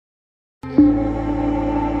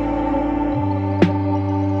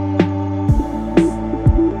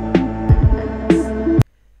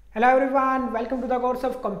Hello everyone, welcome to the course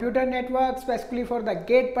of computer networks specifically for the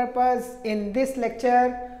gate purpose. In this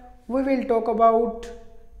lecture we will talk about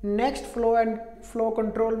next flow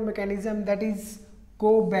control mechanism, that is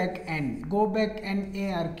go back and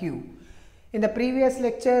ARQ. In the previous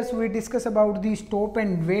lectures we discussed about the stop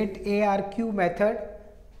and wait ARQ method,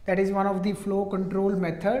 that is one of the flow control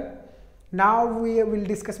method. Now we will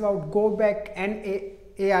discuss about go back and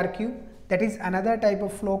ARQ, that is another type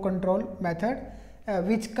of flow control method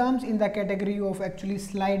which comes in the category of actually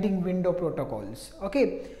sliding window protocols.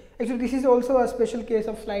 Okay, actually this is also a special case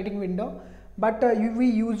of sliding window, but we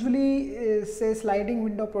usually say sliding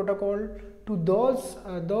window protocol to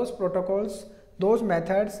those protocols, those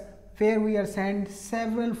methods where we are send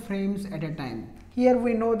several frames at a time. Here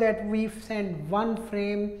we know that we send one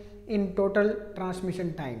frame in total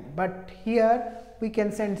transmission time, but here we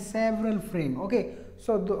can send several frames. Okay,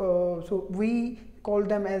 so we call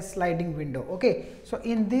them as sliding window. Okay, so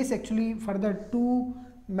in this actually further two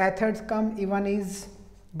methods come. One is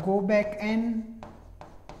go back and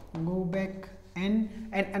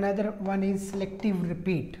another one is selective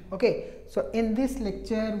repeat. Okay, so in this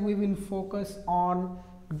lecture we will focus on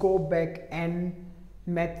go back and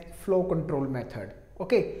flow control method.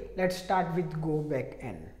 Okay, let's start with go back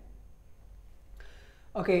and.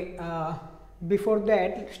 Okay, before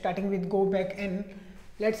that, starting with go back and,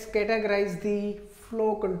 let's categorize the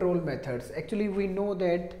flow control methods. Actually we know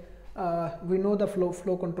that we know the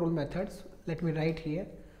flow control methods. Let me write here: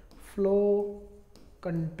 flow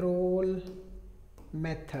control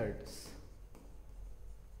methods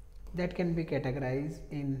that can be categorized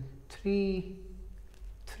in three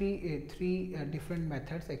different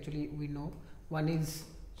methods. Actually we know one is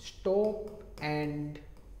stop and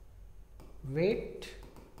wait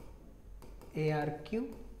ARQ,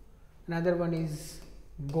 another one is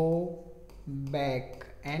go back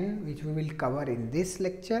and, which we will cover in this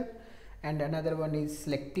lecture, and another one is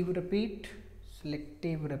selective repeat.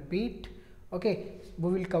 Okay,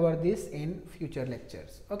 we will cover this in future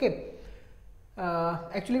lectures. Okay,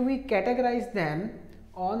 actually we categorize them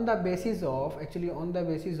on the basis of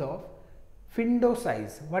window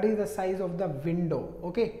size. What is the size of the window?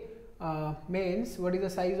 Okay, means what is the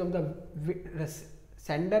size of the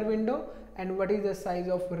sender window and what is the size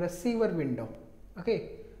of receiver window. Okay,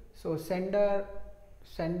 so sender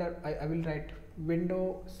I will write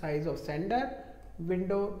window size of sender,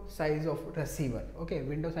 window size of receiver. Okay,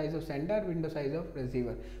 window size of sender, window size of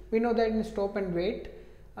receiver. We know that in stop and wait,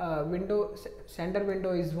 sender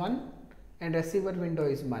window is 1 and receiver window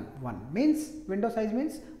is 1. Means window size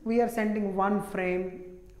means we are sending one frame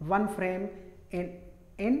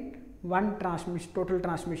in one total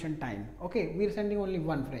transmission time. Okay, we are sending only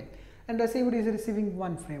one frame, and receiver is receiving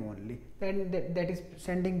one frame only, then that is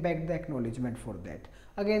sending back the acknowledgement for that.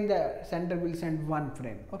 Again the sender will send one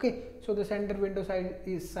frame. Okay, so the sender window size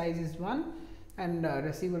is 1 and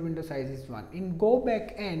receiver window size is 1. In go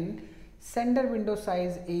back n, sender window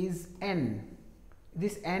size is n.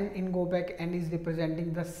 This n in go back n is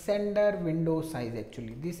representing the sender window size.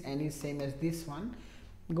 Actually this n is same as this one.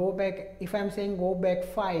 Go back, if I am saying go back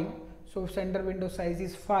 5, so sender window size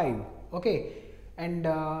is 5. Okay, and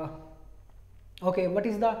okay, what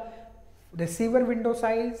is the receiver window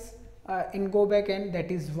size in go back n?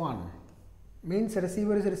 That is 1. Means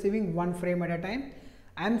receiver is receiving one frame at a time.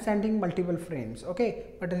 I am sending multiple frames.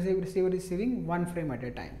 Okay, but receiver is receiving one frame at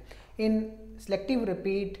a time. In selective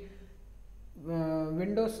repeat,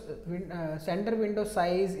 sender window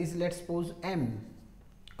size is, let's suppose, m.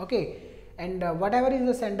 Okay, and whatever is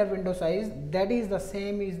the sender window size, that is the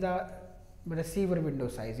same is the receiver window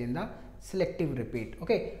size in the selective repeat.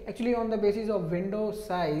 Okay, actually on the basis of window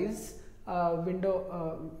size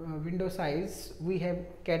we have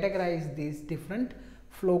categorized these different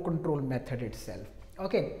flow control method itself.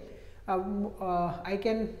 Okay, I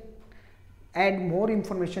can add more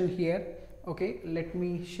information here. Okay, let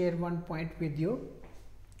me share one point with you.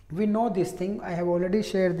 We know this thing, I have already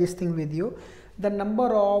shared this thing with you. The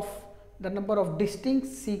number of distinct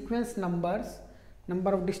sequence numbers,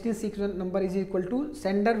 is equal to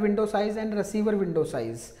sender window size and receiver window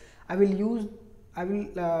size. We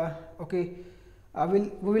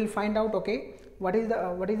will find out, okay, what is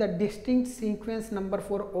the distinct sequence number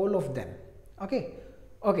for all of them. Okay,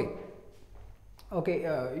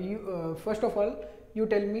 you first of all you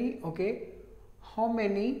tell me, okay, how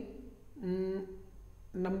many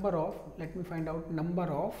number of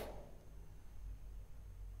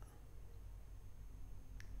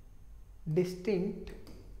distinct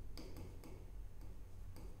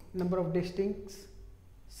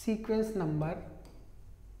sequence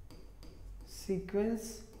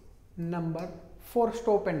number for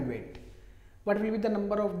stop and wait. what will be the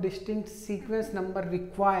number of distinct sequence number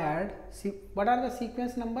required. See, what are the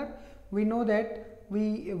sequence number? We know that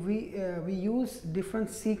we use different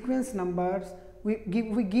sequence numbers. We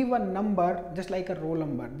give a number just like a roll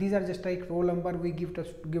number. These are just like roll number we give to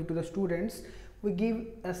the students. We give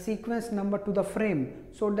a sequence number to the frame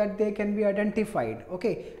so that they can be identified,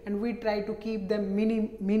 okay, and we try to keep them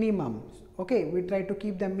minimum, okay, we try to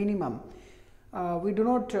keep them minimum. We do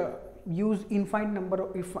not use infinite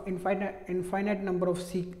number of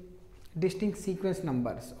distinct sequence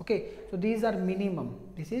numbers, okay. So these are minimum.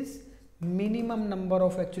 This is minimum number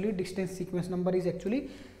of actually distinct sequence number is actually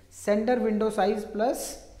sender window size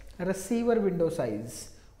plus receiver window size.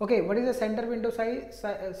 Okay, what is the sender window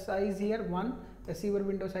size here? 1. Receiver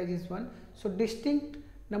window size is 1. So distinct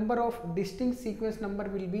number of distinct sequence number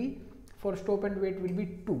will be for stop and wait will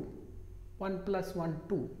be 2. 1 plus 1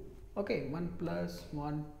 2. Okay, 1 plus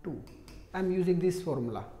 1 2. I'm using this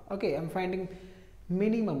formula. Okay, I'm finding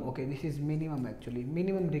minimum. Okay, this is minimum actually.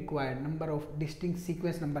 Minimum required number of distinct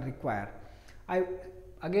sequence number required. I'm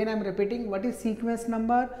repeating, what is sequence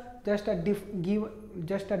number? Just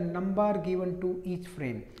a number given to each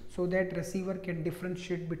frame so that receiver can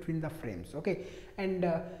differentiate between the frames, okay. And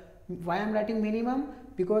why I'm writing minimum?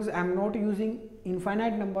 Because I'm not using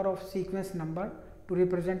infinite number of sequence number to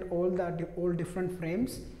represent all different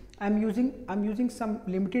frames. I'm using some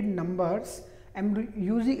limited numbers. I'm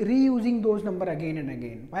reusing those number again and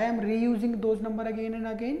again. Why I'm reusing those number again and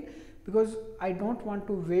again? Because I don't want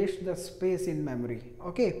to waste the space in memory,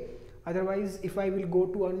 okay. Otherwise, if I will go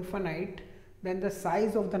to infinite, then the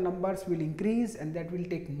size of the numbers will increase and that will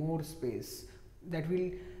take more space. That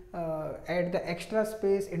will add the extra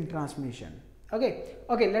space in transmission. Okay,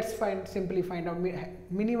 let's simply find out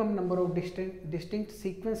minimum number of distinct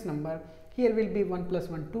sequence number. Here will be 1 plus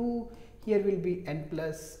 1 2. Here will be n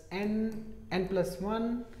plus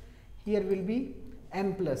 1. Here will be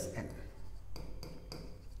m plus n.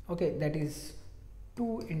 Okay, that is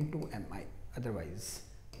 2 into mi. Otherwise,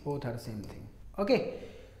 both are same thing. Okay,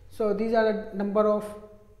 so these are the number of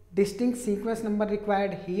distinct sequence number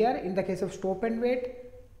required here in the case of stop and wait,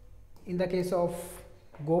 in the case of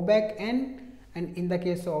go back n, and in the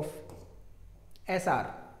case of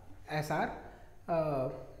SR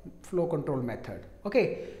flow control method.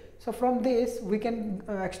 Okay, so from this we can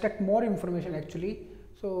extract more information actually.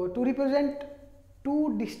 So to represent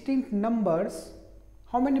two distinct numbers,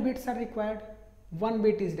 how many bits are required? 1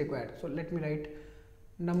 bit is required. So let me write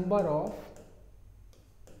number of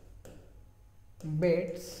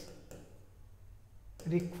bits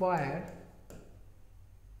required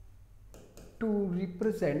to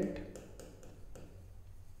represent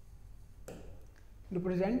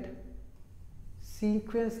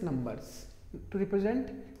sequence numbers, to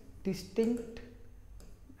represent distinct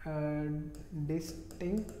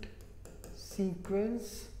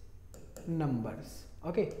sequence numbers.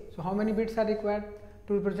 Okay, so how many bits are required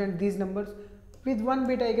to represent these numbers? With 1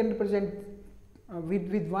 bit I can represent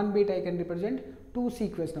with 1 bit I can represent two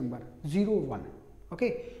sequence number 0 1.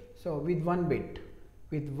 Okay, so with 1 bit,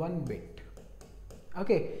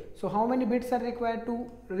 okay, so how many bits are required to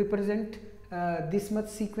represent this much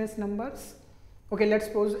sequence numbers? Okay, let's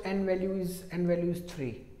suppose n value is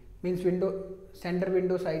 3, means sender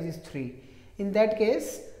window size is 3. In that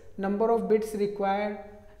case, number of bits required,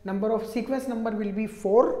 number of sequence number will be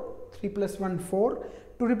 4. 3 plus 1 4.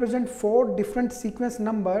 To represent 4 different sequence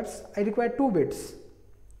numbers, I require 2 bits.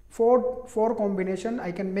 4 combination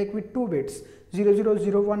I can make with 2 bits, 0 0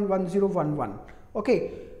 0 1 1 0 1 1.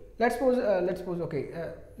 Okay, let's suppose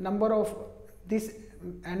number of this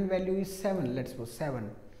n value is 7. Let's suppose 7.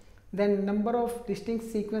 Then number of distinct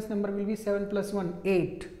sequence number will be 7 plus 1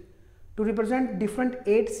 8. To represent different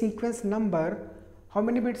 8 sequence number, how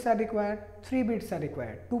many bits are required? 3 bits are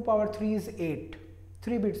required. 2 power 3 is 8.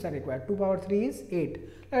 3 bits are required. 2 power 3 is 8.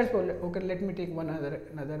 Let's suppose, okay, let me take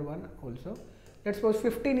another one also. Let's suppose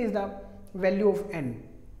 15 is the value of n.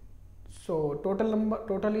 So total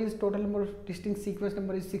number of distinct sequence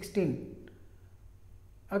number is 16.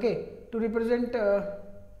 Okay, to represent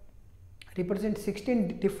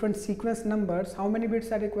 16 different sequence numbers, how many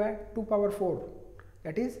bits are required? 2 power 4.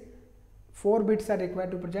 That is 4 bits are required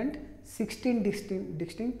to present 16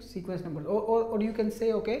 distinct sequence numbers. Or you can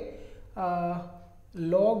say, okay,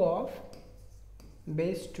 log of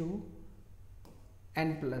base 2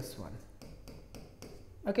 n plus 1.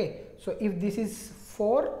 Okay, so if this is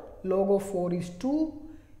 4, log of 4 is 2.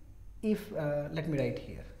 If let me write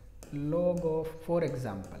here log of, for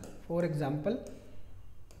example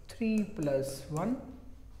 3 plus 1,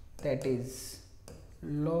 that is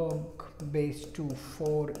log base 2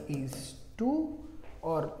 4 is 2.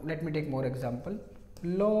 Or let me take more example,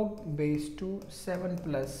 log base 2 7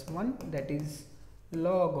 plus 1, that is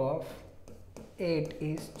log of 8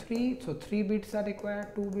 is 3. So 3 bits are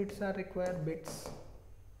required, 2 bits are required bits,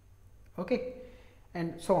 okay,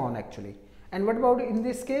 and so on actually. And what about in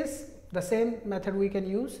this case? The same method we can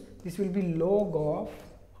use. This will be log of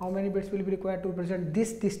how many bits will be required to represent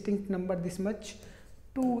this distinct number, this much,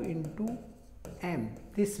 2 into m,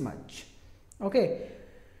 this much, okay.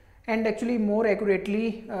 And actually more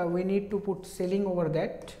accurately we need to put ceiling over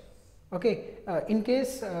that, okay. In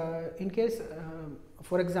case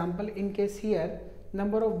for example, in case here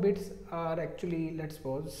number of bits are actually, let's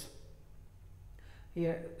suppose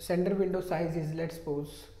here sender window size is, let's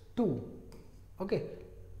suppose 2, okay.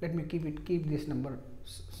 Let me keep this number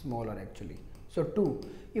smaller actually. So 2,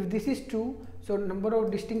 if this is 2, so number of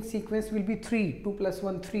distinct sequence will be 3, 2 plus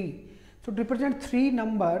 1 3. So to represent three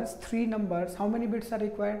numbers, how many bits are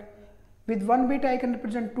required? With 1 bit I can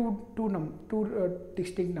represent two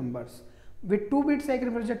distinct numbers. With 2 bits I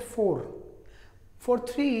can represent 4. For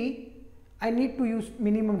 3 I need to use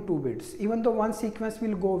minimum 2 bits, even though one sequence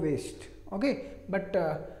will go waste, okay. But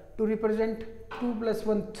to represent 2 plus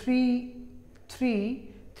 1 3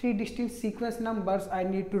 distinct sequence numbers, I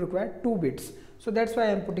need to require 2 bits. So that's why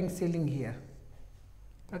I am putting ceiling here,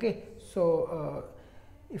 okay. So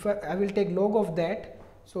if I will take log of that,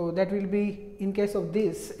 so that will be, in case of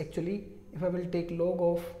this actually, if I will take log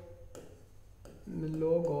of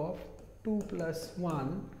 2 plus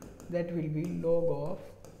 1, that will be log of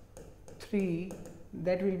 3,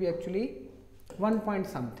 that will be actually 1 point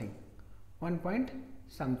something,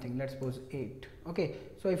 let's suppose 8, okay.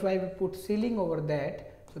 So if I put ceiling over that,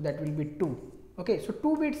 so that will be 2, okay. So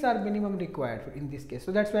 2 bits are minimum required in this case,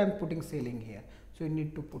 so that's why I'm putting ceiling here. So you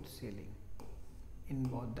need to put ceiling in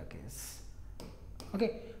both the case,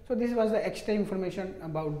 okay. So this was the extra information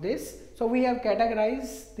about this. So we have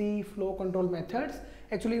categorized the flow control methods.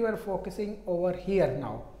 Actually we are focusing over here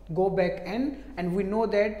now, go back n, and we know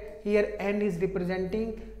that here n is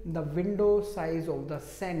representing the window size of the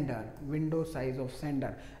sender,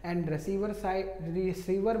 and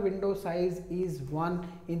receiver window size is 1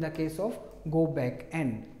 in the case of go back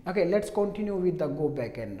n, okay. Let's continue with the go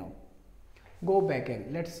back n now. Go back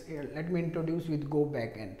n, let me introduce with go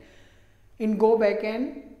back n. In go back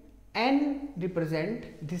n,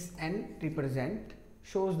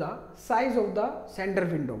 shows the size of the sender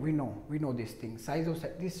window. We know this thing, size of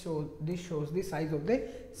this shows the size of the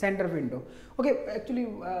sender window, okay. Actually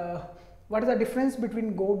what is the difference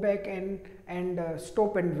between go back n and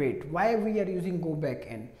stop and wait? Why we are using go back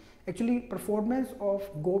n? Actually performance of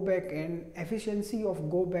go back n, efficiency of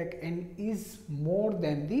go back n is more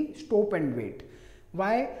than the stop and wait.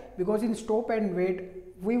 Why? Because in stop and wait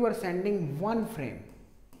we were sending one frame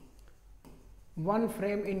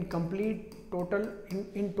in complete total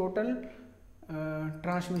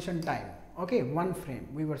transmission time, okay. One frame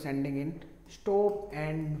we were sending in stop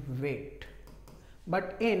and wait,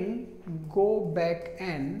 but in go back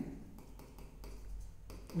n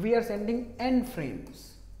we are sending n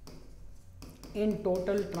frames in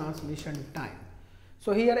total transmission time.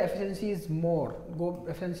 So here efficiency is more,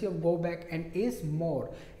 efficiency of go back n is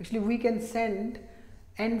more. Actually we can send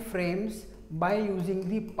n frames by using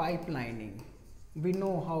the pipelining. We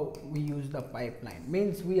know how we use the pipeline,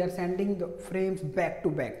 means we are sending the frames back to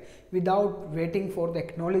back without waiting for the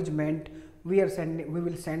acknowledgement. We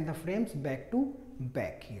will send the frames back to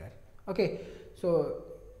back here, okay. So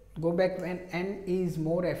go back n is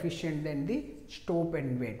more efficient than the stop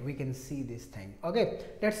and wait. We can see this thing, okay.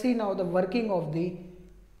 Let's see now the working of the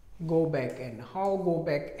go back n, how go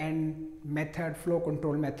back n method, flow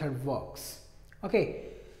control method works, okay.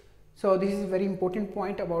 So this is a very important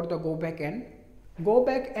point about the go back n. Go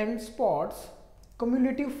back n spots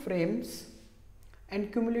cumulative frames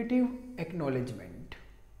and cumulative acknowledgement.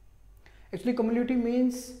 Actually cumulative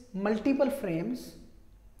means multiple frames,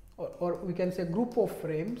 or we can say group of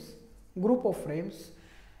frames.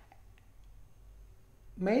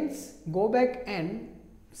 Means go back n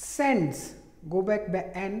sends, go back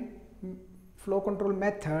n flow control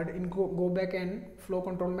method, in go back n flow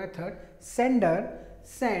control method, sender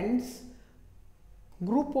sends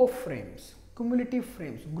group of frames, cumulative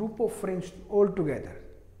frames, group of frames all together,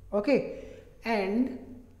 okay. And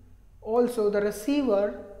also the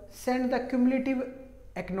receiver send the cumulative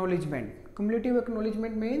acknowledgement. Cumulative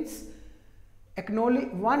acknowledgement means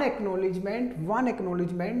one acknowledgement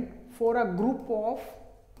for a group of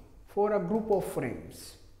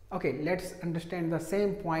frames, okay. Let's understand the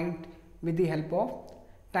same point with the help of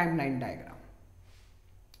timeline diagram.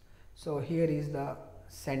 So here is the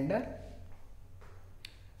sender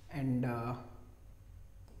and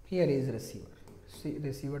here is receiver. see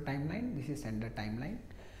receiver timeline, this is sender timeline.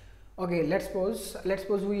 Okay, let's suppose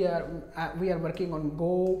we are working on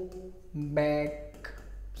go back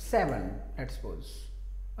 7, let's suppose.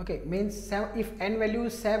 Okay, means 7, if n value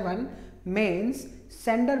is 7 means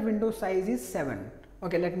sender window size is 7.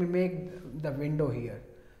 Okay, let me make the window here.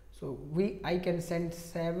 So I can send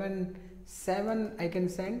 7 I can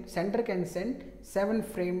send, sender can send 7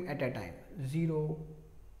 frame at a time. 0,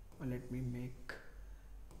 let me make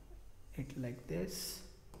it like this,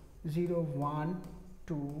 0 1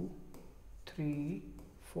 2 3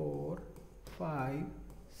 4 5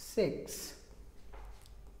 6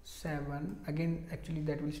 7, again actually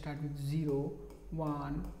that will start with 0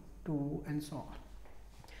 1 2 and so on.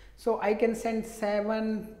 So I can send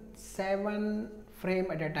 7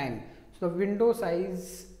 frame at a time. So the window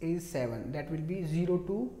size is 7, that will be 0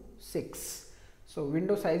 to 6. So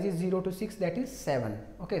window size is 0 to 6, that is 7.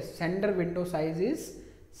 Okay, sender window size is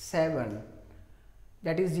 7,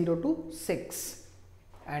 that is 0 to 6.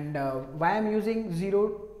 And why I am using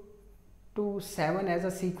 0 to 7 as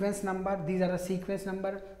a sequence number? These are a sequence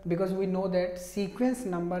number because we know that sequence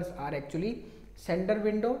numbers are actually sender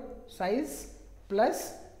window size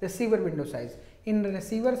plus receiver window size. In the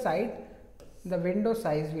receiver side, the window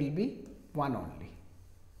size will be 1 only.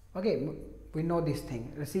 Okay, we know this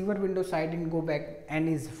thing. Receiver window side in go back n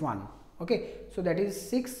is 1. Okay, so that is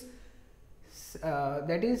 6.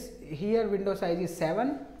 That is here window size is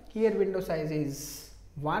 7. Here window size is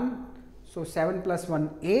 1. So 7 plus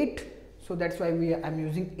 1 8. So that's why I'm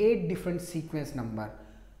using 8 different sequence number,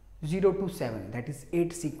 0 to 7. That is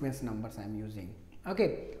 8 sequence numbers I'm using.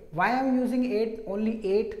 Okay, why I'm using 8, only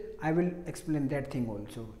 8, I will explain that thing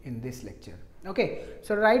also in this lecture. Okay,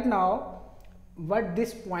 so right now what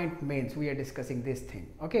this point means, we are discussing this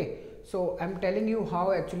thing. Okay, so I'm telling you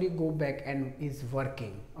how actually go back and is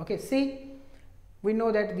working. Okay, see, we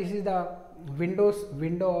know that this is the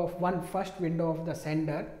first window of the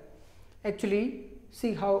sender. Actually,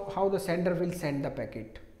 see how the sender will send the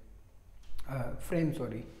packet frame,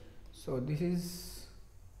 sorry. So this is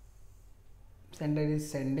sender is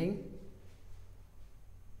sending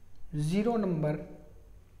 0 number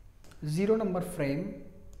frame,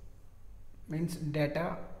 means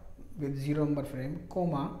data with 0 number frame,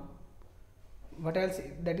 comma, what else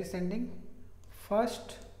that is sending?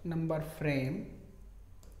 First number frame,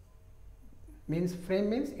 means frame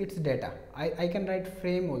means it's data. I can write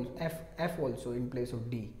frame also, f also in place of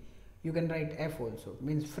d. You can write f also,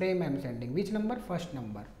 means frame I am sending. Which number? First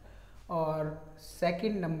number. Or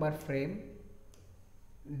second number frame,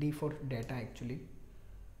 d for data actually,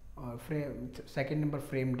 or frame, second number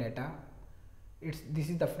frame data. This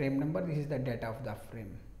is the frame number, this is the data of the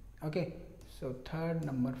frame. Okay, so third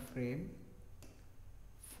number frame,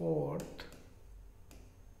 fourth,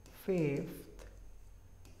 fifth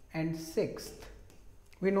and sixth.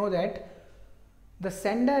 We know that the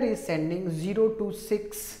sender is sending 0 to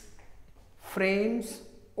 6 frames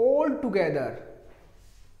all together,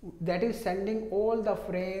 that is sending all the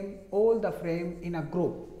frame in a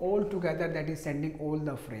group all together, that is sending all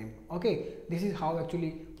the frame. Okay, this is how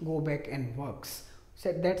actually go back and works.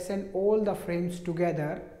 So that send all the frames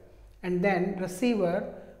together, and then receiver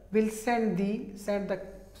will send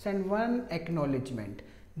one acknowledgement.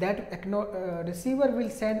 That receiver will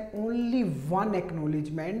send only one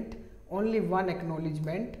acknowledgement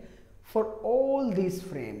for all these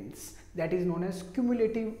frames. That is known as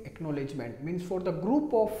cumulative acknowledgement, means for the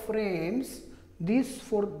group of frames,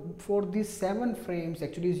 for these 7 frames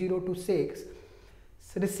actually 0 to 6,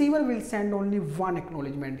 so receiver will send only one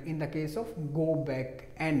acknowledgement in the case of go back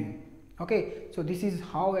n. Okay, so this is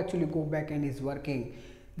how actually go back n is working,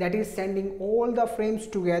 that is sending all the frames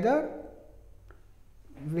together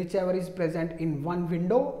whichever is present in one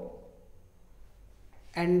window,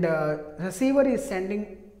 and receiver is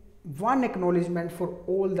sending one acknowledgement for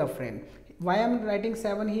all the frame. Why I am writing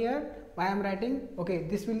 7 here? Why I am writing? Okay,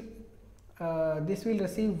 this will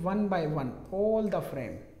receive one by one all the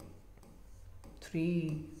frame,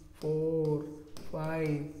 3 4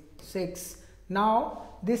 5 6. Now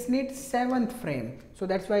this needs 7th frame, so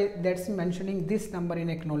that's why that's mentioning this number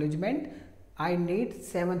in acknowledgement. I need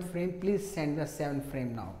 7th frame, please send the 7th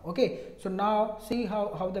frame now. Okay, so now see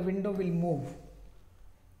how the window will move.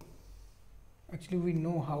 Actually we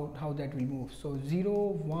know how that will move. So 0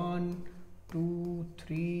 1 2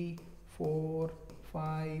 3 4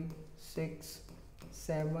 5 6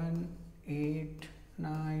 7 8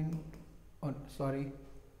 9, oh sorry,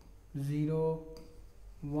 0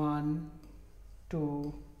 1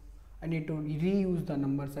 2, I need to reuse the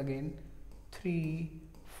numbers again, 3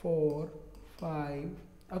 4 5,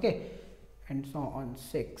 okay, and so on,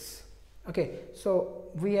 6. Okay, so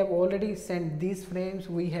we have already sent these frames.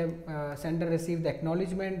 We have sender received the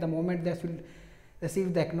acknowledgement. The moment that will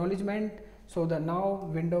receive the acknowledgement, so the now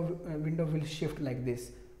window will shift like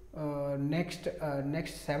this. Next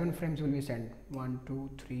 7 frames will be sent, 1 2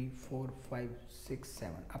 3 4 5 6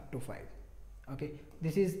 7 up to 5. Okay,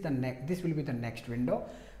 this is the this will be the next window,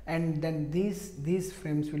 and then these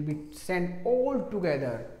frames will be sent all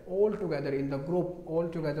together in the group. All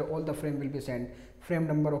together, all the frame will be sent. Frame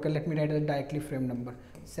number, okay, let me write it directly. Frame number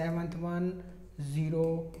 7th one,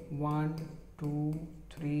 0 1 2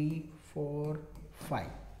 3 4 5.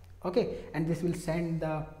 Okay, and this will send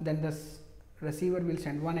then the receiver will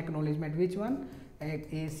send one acknowledgement. Which one?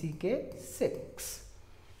 ACK6.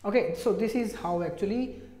 Okay, so this is how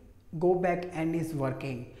actually go back N is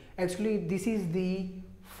working. Actually, this is the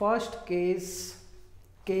first case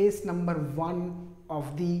number 1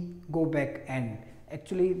 of the go back N.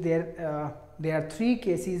 Actually, there are 3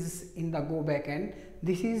 cases in the go back N.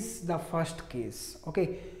 This is the first case.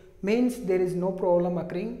 Okay, means there is no problem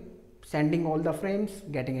occurring. Sending all the frames,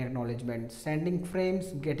 getting acknowledgement, sending frames,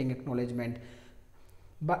 getting acknowledgement.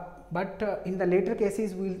 But in the later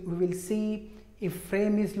cases, we will see if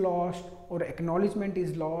frame is lost or acknowledgement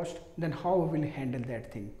is lost, then how we will handle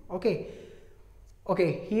that thing. Okay,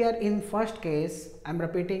 here in first case, I'm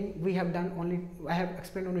repeating, I have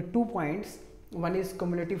explained only 2 points. One is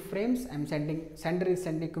cumulative frames. Sender is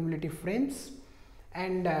sending cumulative frames,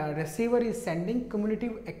 and receiver is sending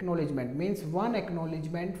cumulative acknowledgement, means one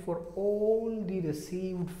acknowledgement for all the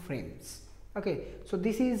received frames. Okay, so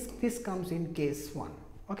this comes in case 1.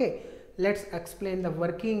 Okay, let's explain the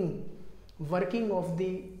working of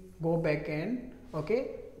the go back N.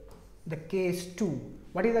 Okay, the case 2.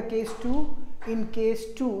 What is the case 2? In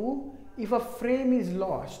case 2, if a frame is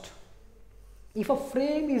lost,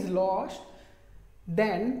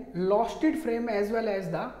 then losted frame as well as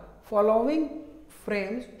the following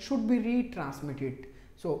frames should be retransmitted.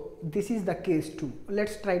 So this is the case 2.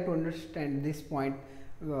 Let's try to understand this point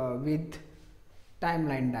with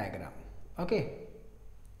timeline diagram. Okay,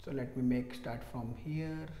 so let me start from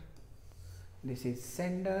here. This is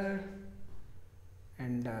sender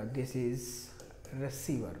and this is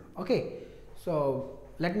receiver. Okay, so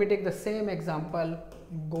let me take the same example,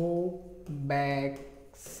 go back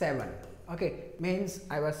 7. Okay, means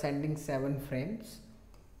I was sending 7 frames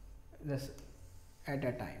this at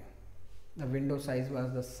a time. The window size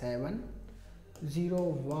was the 7, 0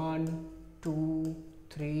 1 2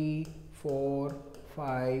 3 4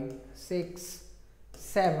 5 6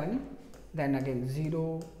 7, then again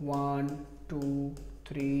 0 1 2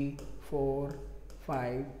 3 4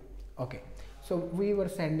 5. Okay, so we were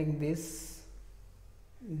sending this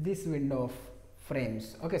window of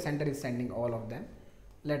frames. Okay, sender is sending all of them.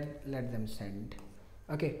 Let them send.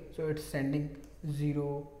 Okay, so it's sending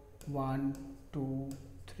 0 1 2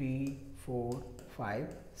 3 4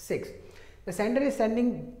 5 6. The sender is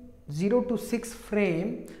sending 0 to 6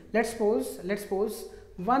 frame. Let's suppose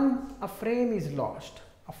a frame is lost.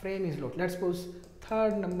 Let's suppose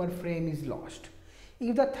third number frame is lost.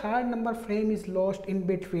 If the third number frame is lost in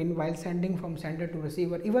between while sending from sender to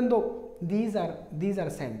receiver, even though these are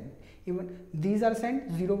sent,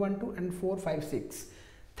 0 1 2 and 4 5 6,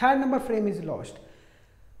 third number frame is lost.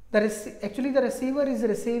 Actually the receiver is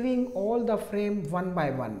receiving all the frame one by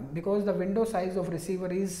one, because the window size of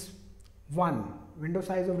receiver is 1.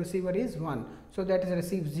 So that is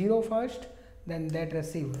receive 0 first, then that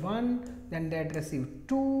receive 1, then that receive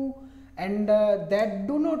 2, and that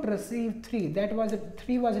do not receive 3.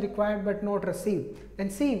 3 was required but not received. Then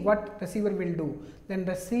see what receiver will do. Then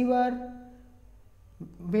receiver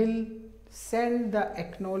will send the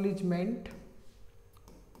acknowledgement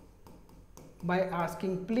by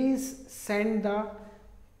asking, please send the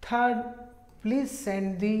third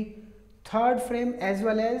frame as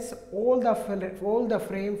well as all the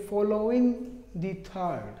frame following the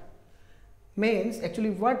third. Means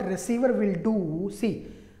actually what receiver will do, see,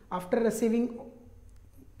 after receiving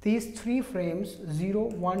these 3 frames 0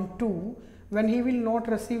 1 2, when he will not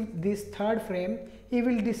receive this third frame, he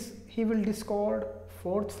will discard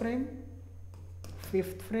 4th frame,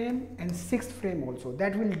 5th frame and 6th frame also.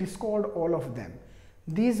 That will discard all of them,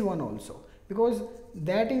 these one also, because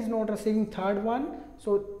that is not receiving third one,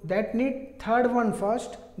 so that need third one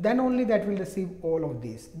first, then only that will receive all of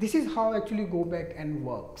these. This is how actually go back and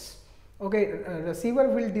works. Okay, receiver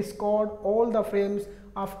will discard all the frames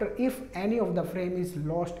after if any of the frame is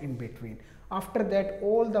lost in between. After that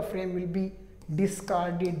all the frame will be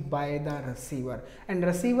discarded by the receiver, and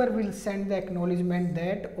receiver will send the acknowledgement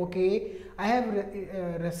that okay, I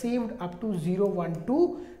have received up to 0 1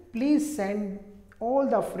 2, please send all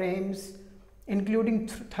the frames including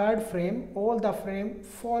third frame, all the frame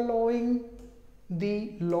following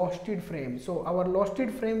the losted frame. So our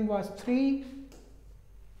losted frame was 3,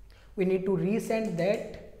 we need to resend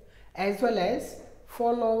that, as well as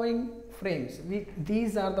following frames.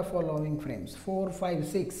 These are the following frames 4, 5,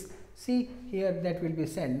 6. See here, that will be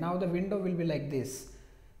sent. Now the window will be like this.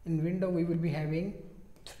 In window we will be having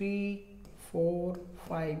 3, 4,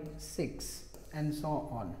 5, 6 and so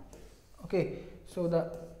on. Okay, so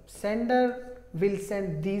the sender will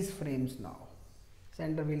send these frames now.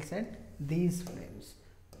 Sender will send these frames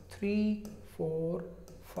 3, 4,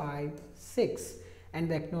 5, 6, and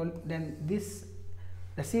then this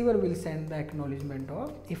receiver will send the acknowledgement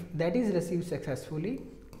of, if that is received successfully,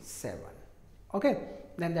 7. Okay,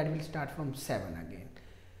 then that will start from 7 again.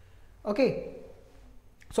 Okay,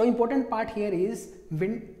 so important part here is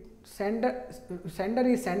when sender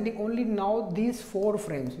is sending only now these 4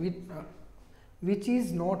 frames which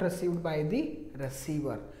is not received by the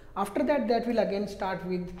receiver. After that, that will again start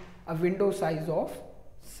with a window size of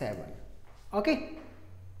 7. Okay,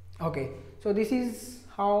 so this is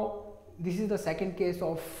the second case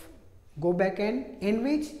of go backend, in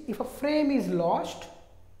which if a frame is lost,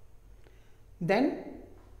 then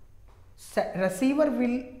receiver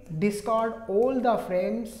will discard all the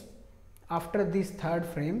frames after this third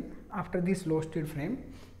frame, after this losted frame.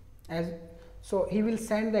 So he will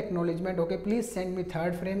send the acknowledgement, okay, please send me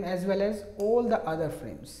third frame as well as all the other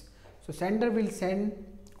frames. So sender will send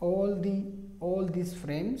all these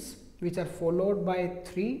frames which are followed by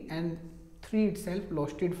 3 and 3 itself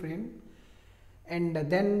losted frame, and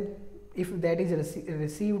then if that is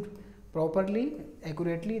received properly,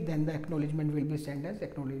 accurately, then the acknowledgement will be sent as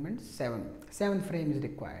acknowledgement 7. 7 frame is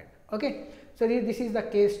required. Okay, so this is the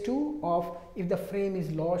case 2 of if the frame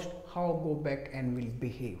is lost, how go back and will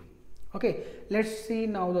behave. Okay, let's see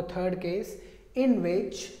now the third case in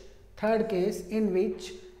which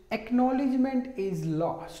acknowledgement is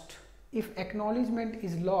lost. If acknowledgement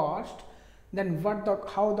is lost, then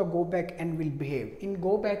how the go back end will behave. In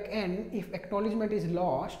go back end, if acknowledgement is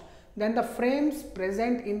lost, then the frames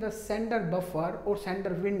present in the sender buffer or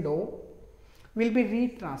sender window will be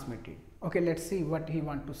retransmitted. Okay, let's see what he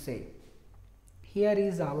want to say. Here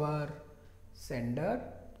is our sender,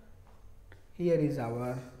 here is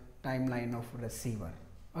our timeline of receiver.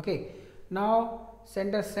 Okay, now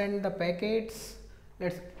sender send the packets.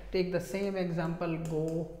 Let's take the same example,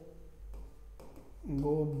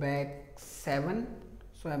 go back 7.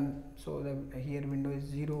 So here window is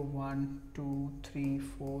 0, 1, 2, 3,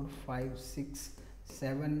 4, 5, 6,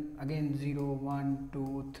 7, again 0, 1,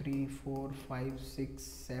 2, 3, 4, 5, 6,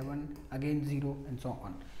 7, again 0 and so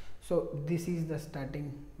on. So this is the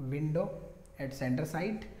starting window at sender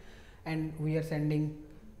side, and we are sending,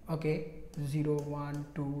 okay, 0, 1,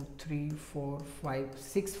 2, 3, 4, 5,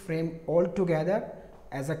 6 frame all together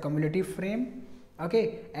as a cumulative frame.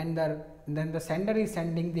 Okay, and then the sender is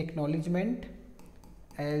sending the acknowledgement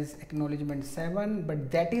as acknowledgement 7,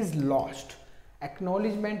 but that is lost.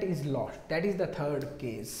 Acknowledgement is lost. That is the third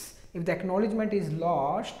case. If the acknowledgement is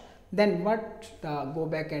lost, then what the go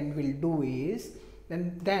back end will do is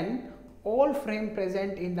then all frame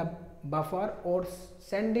present in the buffer or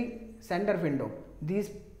sender window, these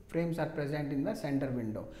frames are present in the sender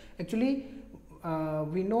window. Actually,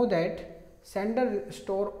 we know that sender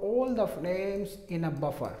store all the frames in a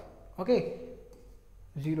buffer. Okay,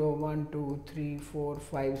 0, 1, 2, 3, 4,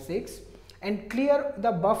 5, 6, and clear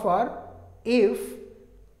the buffer if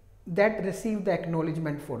that receive the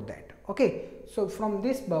acknowledgement for that. Okay, so from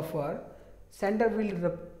this buffer, sender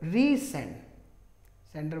will resend.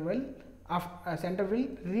 Sender will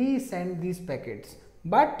resend these packets,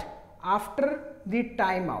 but after the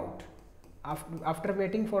timeout. After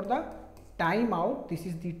waiting for the timeout, this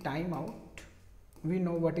is the timeout. We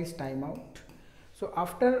know what is timeout. So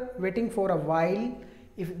after waiting for a while,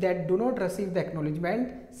 if that do not receive the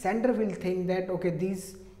acknowledgement, sender will think that, okay,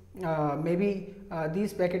 these maybe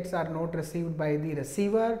these packets are not received by the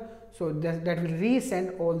receiver, so that will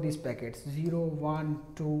resend all these packets 0, 1,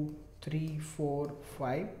 2, 3, 4,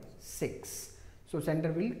 5, 6. So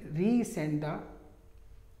sender will resend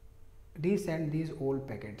these old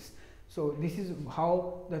packets. So this is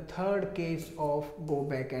how the third case of go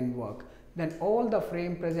back and work. Then all the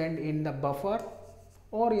frame present in the buffer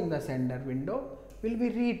or in the sender window will be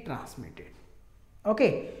retransmitted.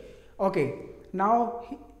 Okay, now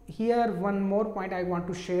here one more point I want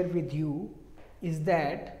to share with you is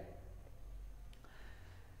that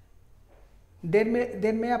there may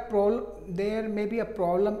be a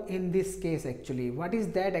problem in this case. Actually, what is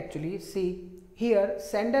that? Actually, see here,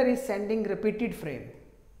 sender is sending repeated frame.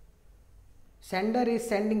 sender is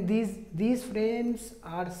sending these frames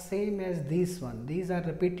are same as this one, these are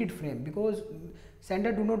repeated frame, because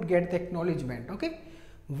sender do not get the acknowledgement. Okay,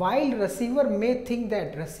 while receiver may think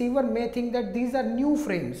that these are new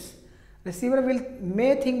frames. Receiver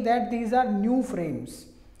may think that these are new frames.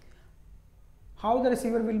 How the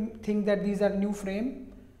receiver will think that these are new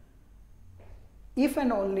frame? If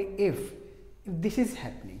and only if this is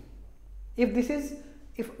happening.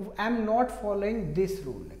 If I am not following this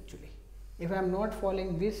rule, actually, if I am not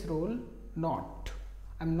following this rule, I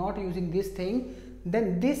am not using this thing,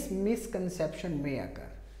 then this misconception may occur.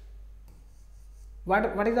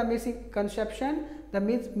 What is the misconception? The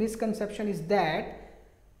misconception is that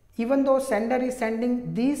even though sender is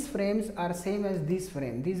sending, these frames are same as this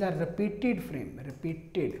frame, these are repeated frame,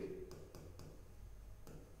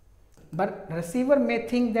 but receiver may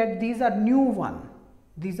think that these are new one,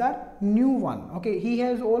 okay, he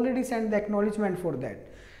has already sent the acknowledgement for that.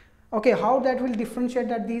 Okay, how that will differentiate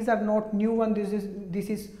that these are not new one, this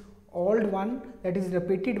is old one, that is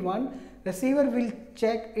repeated one? Receiver will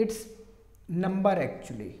check its number,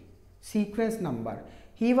 actually sequence number.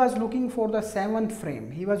 He was looking for the 7th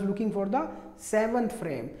frame,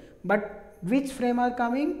 but which frame are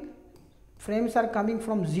coming? Frames are coming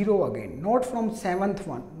from 0 again, not from 7th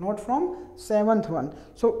one,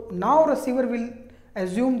 So now receiver will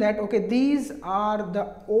assume that, okay, these are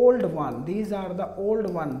the old one,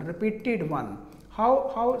 repeated one.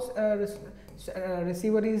 How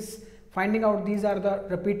receiver is finding out these are the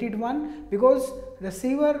repeated one? Because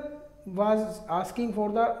receiver was asking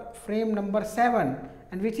for the frame number 7,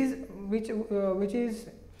 and which is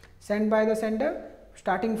sent by the sender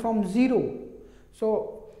starting from 0.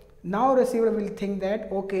 So now receiver will think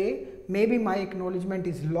that, okay, maybe my acknowledgement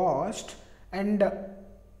is lost and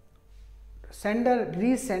sender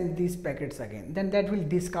resend these packets again, then that will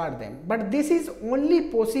discard them. But this is only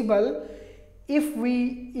possible if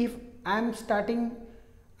I'm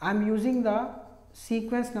using the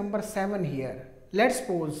sequence number 7 here. Let's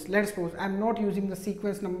suppose I'm not using the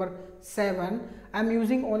sequence number 7, I'm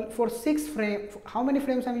using all for 6 frames. How many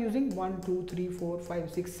frames I'm using? 1, 2, 3, 4,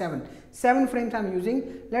 5, 6, 7. 7 frames I'm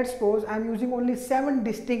using. Let's suppose I'm using only 7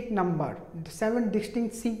 distinct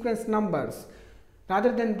sequence numbers.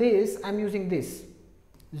 Rather than this, I'm using this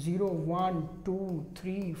 0, 1, 2,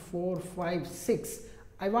 3, 4, 5, 6.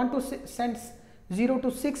 I want to send 0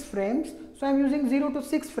 to 6 frames, so I'm using 0 to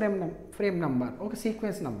 6 frame number, okay,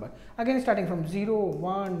 sequence number. Again, starting from 0,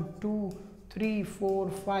 1, 2, 3, 4,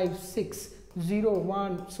 5, 6, 0,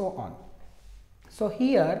 1, so on. So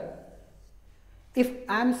here, if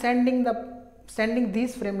I'm sending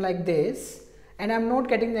this frame like this and I'm not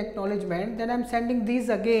getting the acknowledgement, then I'm sending these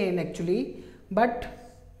again, actually. But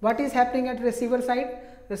what is happening at receiver side?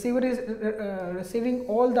 Receiver is receiving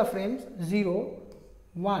all the frames 0,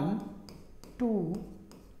 1, 2,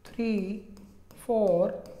 3,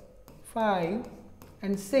 4, 5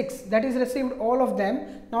 and 6, that is received all of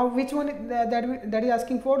them. Now which one that is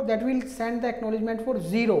asking for? That will send the acknowledgement for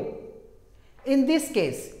 0. In this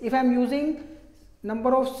case, if I am using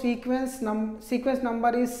number of sequence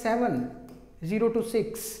number is 7, 0 to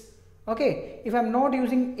 6. Okay, if I am not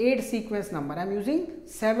using 8 sequence number, I am using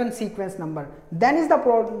 7 sequence number, then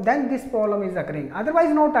this problem is occurring.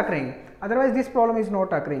 Otherwise this problem is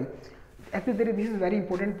not occurring. Actually, this is very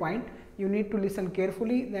important point. You need to listen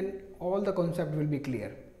carefully, then all the concept will be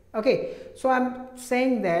clear. Okay, so I am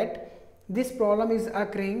saying that this problem is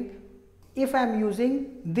occurring if I am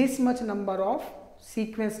using this much number of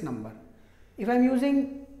sequence number. If I am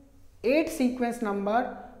using 8 sequence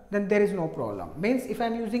number, then there is no problem. Means if I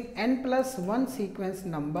am using n plus 1 sequence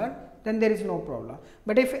number, then there is no problem.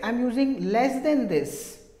 But if I am using less than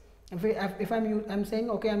this, if I'm saying,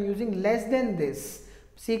 okay, I am using less than this,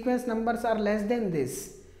 sequence numbers are less than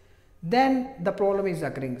this, then the problem is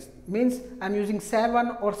occurring. Means I am using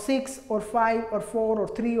 7 or 6 or 5 or 4 or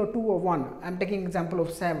 3 or 2 or 1. I am taking example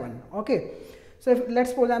of 7. Okay, so let's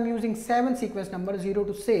suppose I am using 7 sequence number 0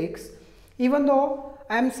 to 6. Even though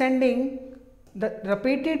I am sending the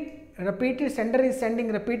repeated sender is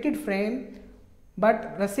sending repeated frame,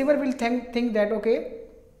 but receiver will think that, okay,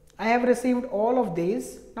 I have received all of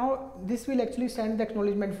these. Now this will actually send the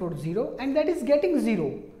acknowledgement for 0, and that is getting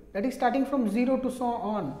 0. That is starting from 0 to so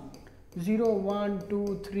on. 0, 1,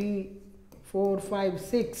 2, 3, 4, 5,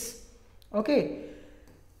 6. Okay,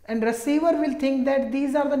 and receiver will think that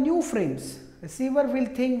these are the new frames.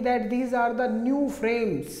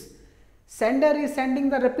 Sender is sending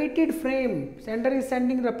the repeated frame.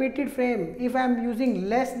 If I am using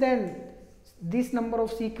less than this number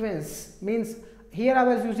of sequence, means here I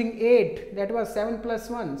was using 8, that was 7 plus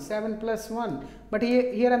 1, 7 plus 1, but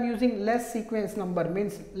here I'm using less sequence number,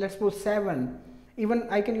 means let's suppose 7, even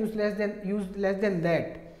I can use less than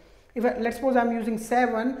that. If let's suppose I'm using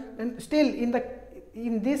 7, and still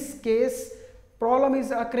in this case problem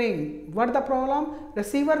is occurring. What the problem?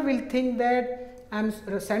 Receiver will think that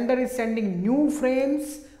sender is sending new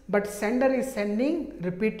frames, but sender is sending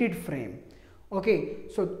repeated frame. Okay,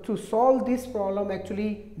 so to solve this problem,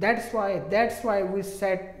 actually that's why we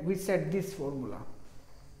set this formula.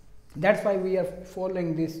 That's why we are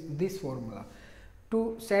following this formula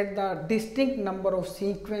to set the distinct number of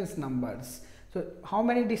sequence numbers. So how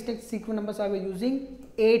many distinct sequence numbers are we using?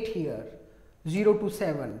 8 here, 0 to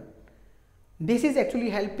 7. This is actually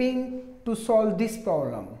helping to solve this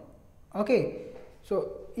problem. Okay,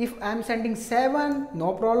 so if I am sending 7,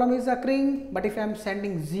 no problem is occurring, but if I am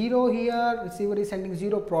sending 0 here, receiver is sending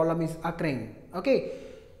 0, problem is occurring. Okay,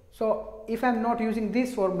 so if I am not using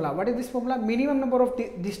this formula, what is this formula? Minimum number of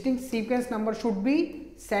distinct sequence number should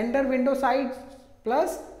be sender window size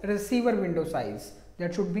plus receiver window size.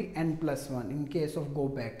 That should be n plus 1 in case of go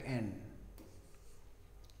back n.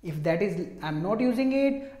 If that is, I am not using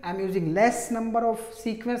it, I am using less number of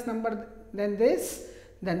sequence number than this,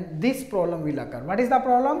 then this problem will occur. What is the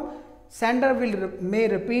problem? Sender may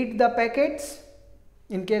repeat the packets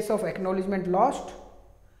in case of acknowledgement lost,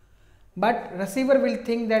 but receiver will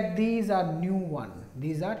think that these are new one,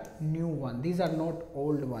 these are not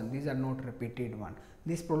old one, these are not repeated one.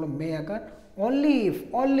 This problem may occur only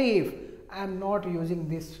if I am not using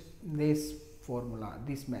this formula,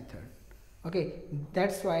 this method. Okay,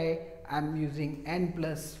 that's why I am using n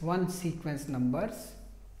plus 1 sequence numbers,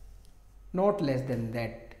 not less than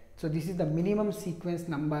that. So this is the minimum sequence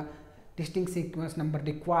number, distinct sequence number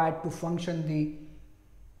required to function the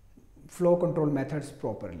flow control methods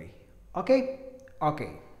properly. Okay,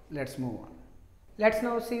 let's move on. Let's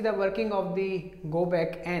now see the working of the go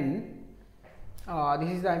back n. This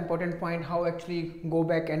is the important point, how actually go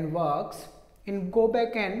back n works. In go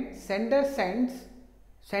back n, sender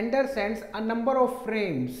sends a number of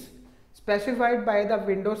frames specified by the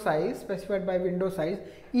window size,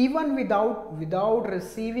 even without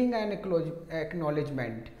receiving an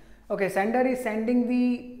acknowledgement. Okay, sender is sending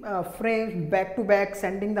the frames back to back,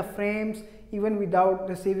 sending the frames even without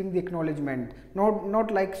receiving the acknowledgement.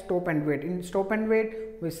 Not like stop and wait. In stop and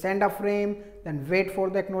wait, we send a frame, then wait for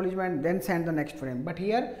the acknowledgement, then send the next frame. But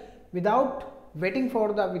here, without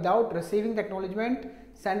receiving the acknowledgement,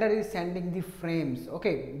 sender is sending the frames.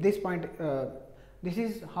 Okay, this point, this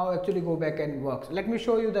is how actually go back and works. Let me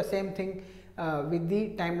show you the same thing with the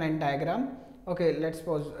timeline diagram. Okay, let's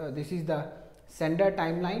suppose this is the sender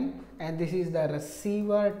timeline and this is the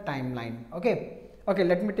receiver timeline. Okay,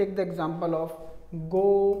 let me take the example of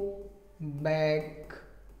go back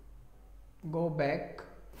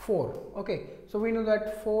 4. Okay, so we know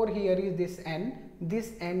that 4 here is this n.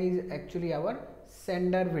 This n is actually our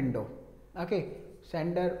sender window. Okay,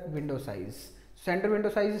 sender window size. Sender window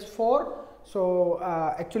size is 4. So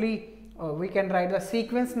actually we can write the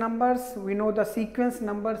sequence numbers. We know the sequence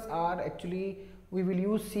numbers are actually, we will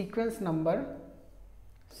use sequence number.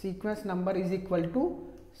 Sequence number is equal to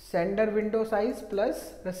sender window size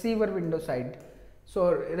plus receiver window size.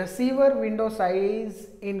 So receiver window size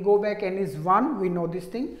in go back n is 1, we know this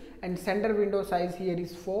thing, and sender window size here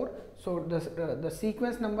is 4. So the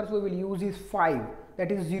sequence numbers we will use is 5,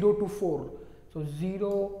 that is 0 to 4. So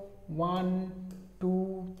 0, 1,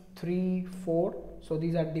 2, 3, 4. So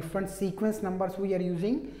these are different sequence numbers we are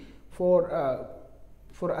using for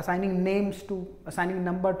assigning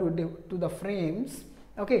number to the frames.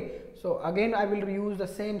 Okay, so again I will use the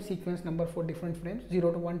same sequence number for different frames,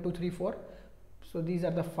 0 to 1, 2, 3, 4. So these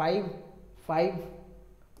are the 5,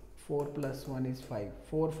 4 plus 1 is 5,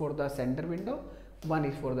 4 for the sender window, 1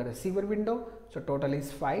 is for the receiver window, so total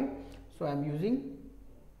is 5. So I am using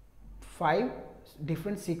 5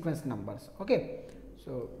 different sequence numbers. Okay,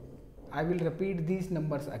 so I will repeat these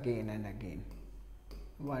numbers again and again,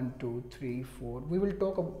 1, 2, 3, 4. We will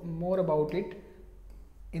talk more about it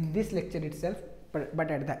in this lecture itself,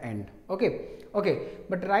 but at the end. Okay,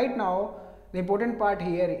 but right now the important part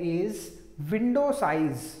here is window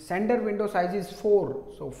size. Sender window size is 4,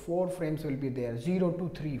 so 4 frames will be there. 0 to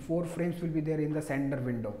 3, 4 frames will be there in the sender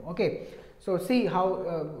window. Okay, so see how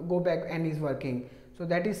go back n is working. So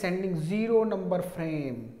that is sending 0 number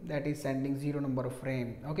frame,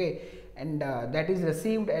 okay, and that is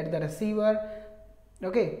received at the receiver.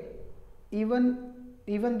 Okay, even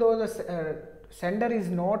though the sender is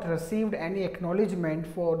not received any acknowledgement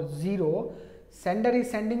for 0, sender is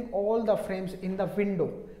sending all the frames in the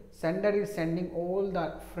window. Sender is sending all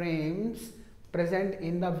the frames present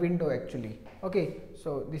in the window actually. Okay,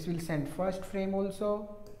 so this will send first frame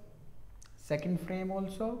also, second frame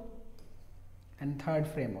also, and third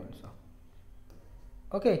frame also.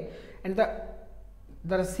 Okay, and the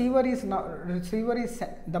receiver is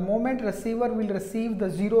the moment receiver will receive the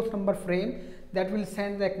 0th number frame, that will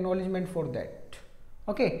send the acknowledgement for that.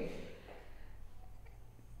 Okay,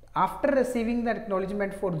 after receiving the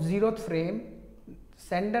acknowledgement for 0th frame,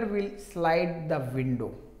 sender will slide the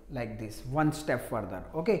window like this one step further.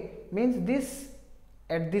 Okay, means this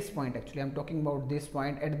at this point, actually I'm talking about this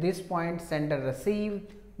point. At this point, sender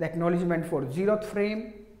received the acknowledgement for 0th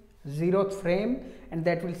frame, and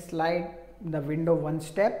that will slide the window one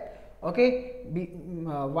step. Okay,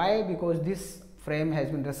 why? Because this frame has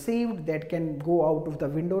been received, that can go out of the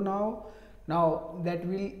window now. Now that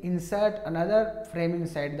will insert another frame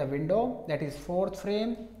inside the window, that is 4th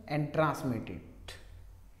frame, and transmit it.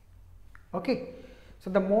 Okay, so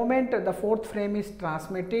the moment the 4th frame is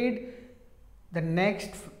transmitted, the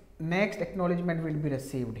next acknowledgement will be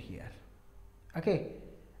received here. Okay,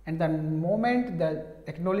 and the moment the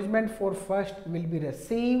acknowledgement for first will be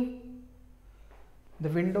received, the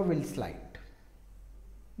window will slide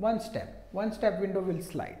one step window will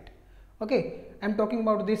slide. Okay, I'm talking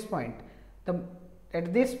about this point.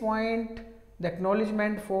 At this point, the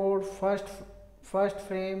acknowledgement for first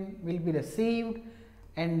frame will be received,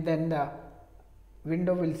 and then the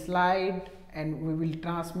window will slide, and we will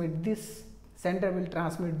transmit this, sender will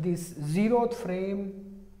transmit this 0th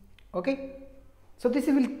frame. Okay, so this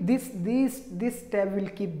step will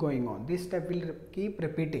keep going on, this step will keep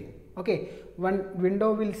repeating. Okay, one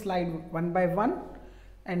window will slide one by one,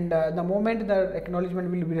 and the moment the acknowledgement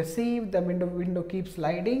will be received, the window keeps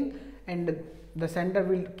sliding, and the sender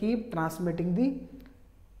will keep transmitting the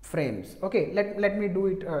frames. Okay, let me do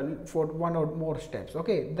it for one or more steps.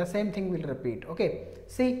 Okay, the same thing will repeat. Okay,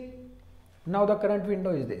 see, now the current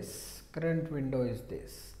window is this. What do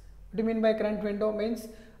you mean by current window? Means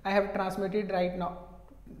I have transmitted right now.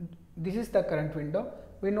 This is the current window.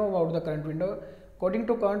 We know about the current window. According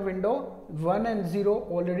to current window, 1 and 0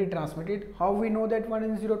 already transmitted. How we know that 1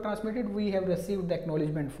 and 0 transmitted? We have received the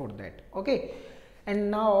acknowledgement for that. Okay,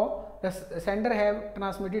 and now the sender have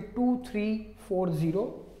transmitted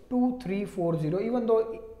 2340, even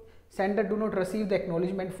though sender do not receive the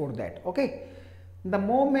acknowledgement for that. Okay, the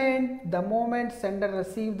moment sender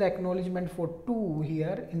receive the acknowledgement for 2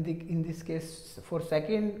 here, in this case for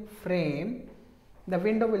second frame, the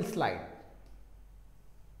window will slide,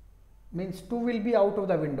 means 2 will be out of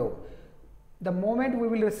the window. The moment we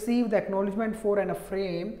will receive the acknowledgement for a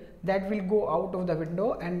frame, that will go out of the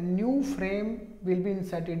window, and new frame will be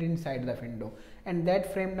inserted inside the window, and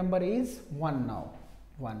that frame number is 1 now,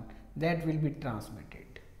 1, that will be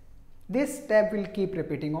transmitted. This step will keep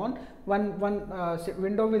repeating on. One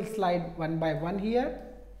window will slide one by one here,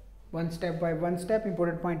 one step by one step.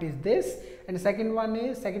 Important point is this, and the second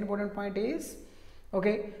important point is,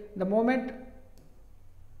 okay, the moment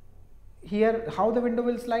here, how the window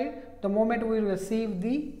will slide, the moment we receive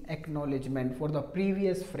the acknowledgement for the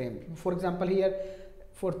previous frame. For example, here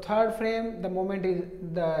for third frame, the moment is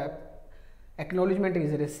the acknowledgement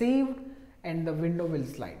is received, and the window will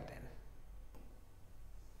slide then,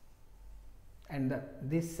 and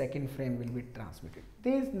this second frame will be transmitted.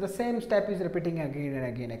 The same step is repeating again and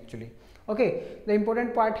again actually. Okay, the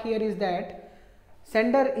important part here is that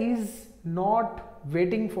sender is not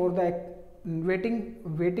waiting for the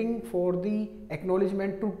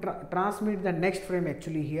acknowledgement to transmit the next frame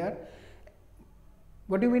actually here.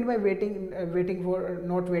 What do you mean by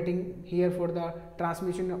not waiting here for the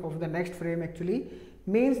transmission of the next frame? Actually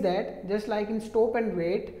means that just like in stop and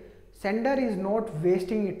wait, sender is not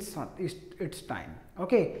wasting its time.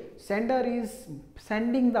 Okay, sender is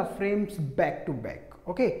sending the frames back to back.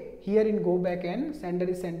 Okay, here in go back N, sender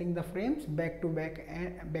is sending the frames back to back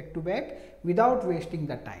and back to back without wasting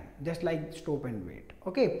the time, just like stop and wait.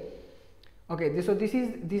 Okay, so this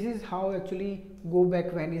is how actually go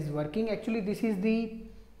back when is working. Actually this is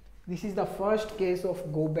the first case of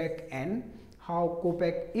go back N. How go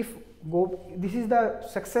back, this is the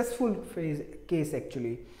successful case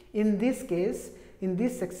actually. In this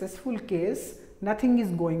successful case, nothing is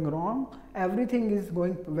going wrong, everything is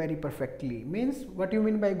going very perfectly. Means, what you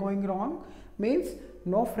mean by going wrong? Means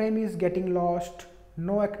no frame is getting lost,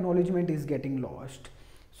 no acknowledgement is getting lost.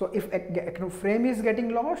 So if a frame is getting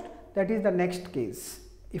lost, that is the next case.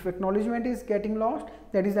 If acknowledgement is getting lost,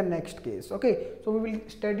 that is the next case. Okay, so we will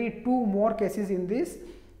study two more cases in this,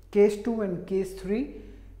 case 2 and case 3.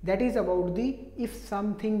 That is about the if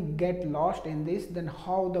something get lost in this, then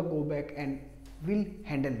how the go back and will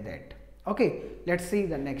handle that. Okay, let's see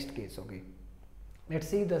the next case. Okay, Let's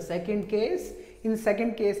see the second case. In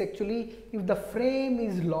second case, actually, if the frame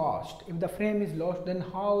is lost, then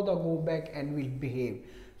how the go back end will behave.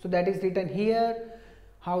 So that is written here,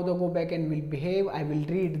 how the go back end will behave. I will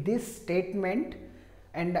read this statement,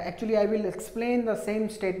 and actually I will explain the same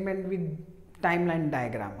statement with timeline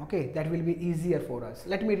diagram. Okay, that will be easier for us.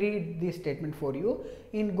 Let me read this statement for you.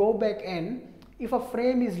 In go back end, if a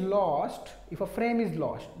frame is lost,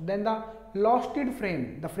 then the losted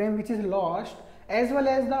frame, the frame which is lost, as well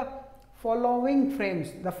as the following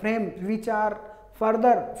frames, the frames which are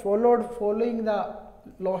further following the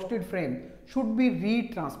losted frame, should be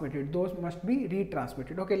retransmitted. Those must be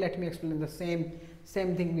retransmitted. Okay, let me explain the same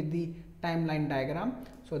thing with the timeline diagram.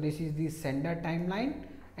 So this is the sender timeline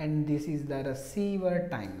and this is the receiver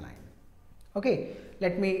timeline. Okay,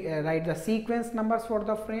 let me write the sequence numbers for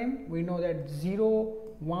the frame. We know that 0,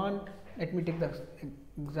 1. Let me take the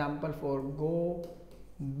example for go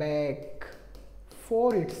back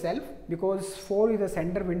 4 itself, because 4 is the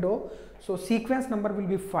sender window. So sequence number will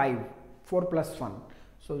be 5, 4 plus 1.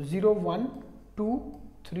 So 0, 1, 2,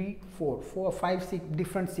 3, 4, 5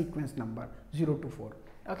 different sequence number, 0 to 4.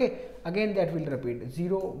 Okay, again that will repeat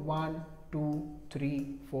 0, 1, 2,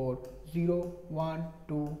 3, 4, 0, 1,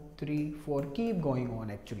 2, 3, 4, keep going on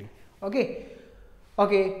actually.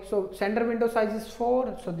 Okay, so sender window size is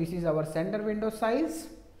 4. So this is our sender window size.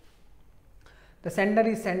 The sender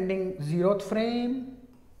is sending 0th frame.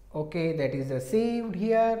 Okay, that is received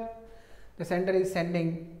here. The sender is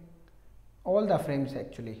sending all the frames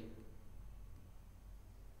actually.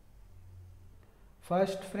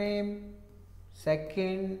 First frame,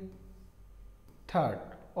 second, third,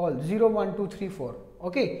 all 0, 1, 2, 3, 4.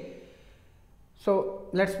 Okay. So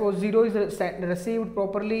let's suppose 0 is received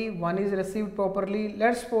properly, 1 is received properly.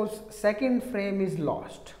 Let's suppose second frame is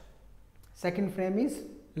lost. Second frame is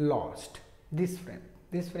lost. This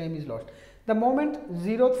frame is lost. The moment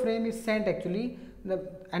 0th frame is sent actually,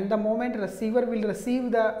 and the moment receiver will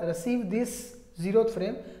receive this 0th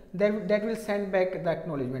frame, that will send back the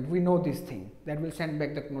acknowledgement. We know this thing, that will send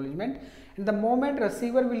back the acknowledgement, and the moment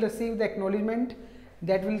receiver will receive the acknowledgement,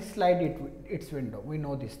 that will slide its window. We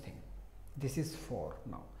know this thing. This is 4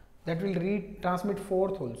 now. That will transmit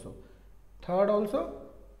 4th also, 3rd also,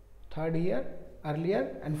 3rd here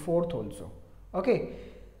earlier, and 4th also. Okay,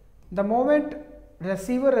 the moment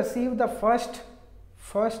receiver receive the first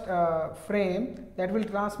frame, that will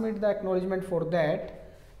transmit the acknowledgement for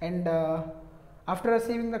that, and after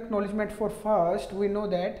receiving the acknowledgement for first, we know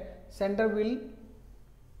that sender will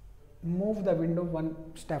move the window one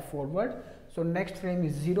step forward. So next frame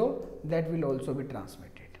is 0, that will also be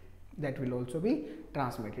transmitted. But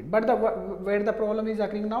where the problem is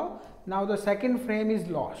occurring now the second frame is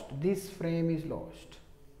lost. This frame is lost.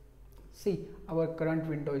 See, our current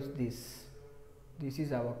window is this. This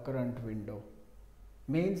is our current window.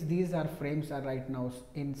 Means these frames are right now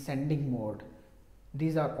in sending mode.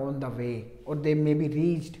 These are on the way, or they may be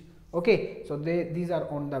reached. Okay, so these are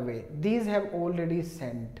on the way. These have already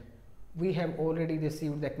sent. We have already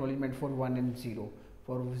received the acknowledgement for 1 and 0,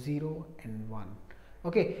 for 0 and 1.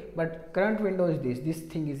 Okay, but current window is this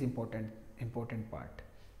thing is important part.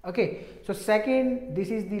 Okay, so second, this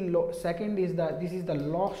is the losted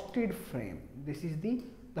frame. This is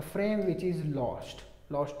the frame which is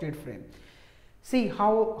losted frame. See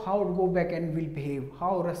how go back end will behave,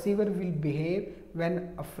 how receiver will behave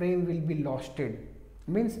when a frame will be losted.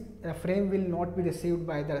 Means a frame will not be received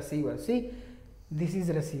by the receiver. See, this is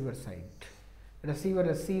receiver side. Receiver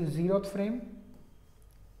receives 0th frame.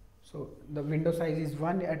 So the window size is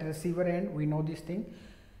 1 at receiver end. We know this thing,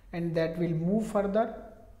 and that will move further.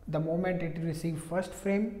 The moment it receives first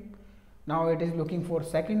frame, now it is looking for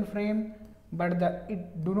second frame, but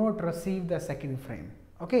it do not receive the second frame.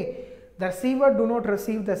 Okay, the receiver do not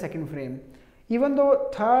receive the second frame. Even though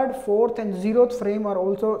 3rd, 4th and 0th frame are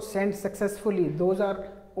also sent successfully, those are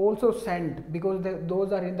also sent because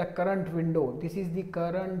those are in the current window. This is the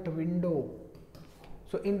current window.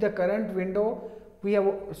 So in the current window, we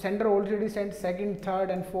have sender already sent 2nd,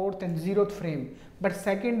 3rd and 4th and 0th frame, but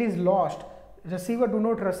second is lost. Receiver do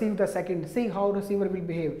not receive the second. See how receiver will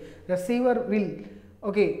behave. Receiver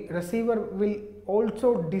will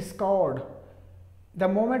also discard. The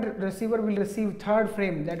moment receiver will receive 3rd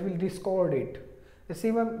frame, that will discard it.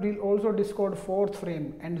 Receiver will also discard 4th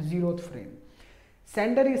frame and 0th frame.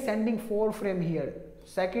 Sender is sending 4 frame here,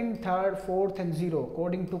 2nd, 3rd, 4th and 0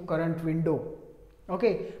 according to current window.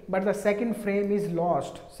 Okay, but the second frame is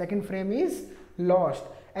lost. As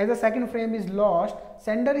the second frame is lost,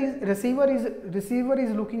 receiver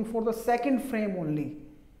is looking for the second frame only.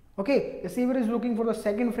 Okay, receiver is looking for the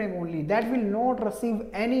second frame only. That will not receive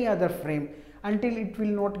any other frame until it will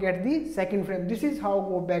not get the second frame. This is how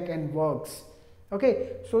go back and works.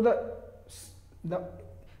 Okay, so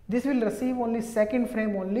this will receive only second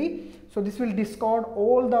frame only, so this will discard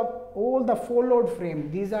all the followed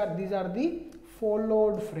frame. These are the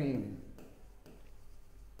followed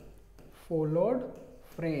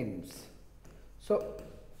frames. So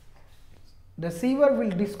receiver will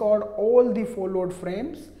discard all the followed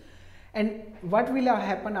frames, and what will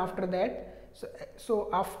happen after that? So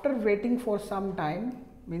after waiting for some time,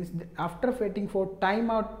 means after waiting for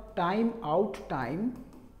timeout time,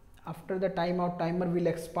 after the timeout timer will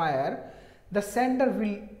expire, the sender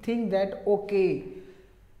will think that okay,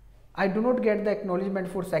 I do not get the acknowledgement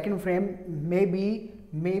for second frame, maybe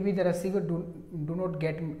the receiver do not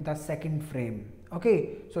get the second frame.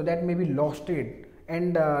 Okay, so that may be lost it,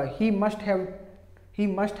 and he must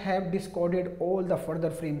have discarded all the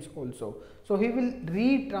further frames also. So he will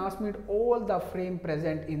retransmit all the frame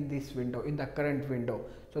present in this window, in the current window.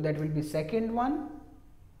 So that will be second one,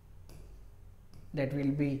 that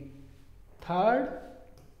will be third,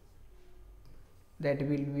 that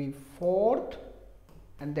will be fourth,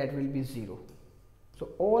 and that will be 0. So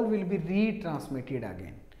all will be retransmitted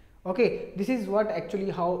again. Okay, this is what actually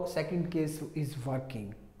how second case is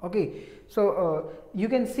working. Okay, so you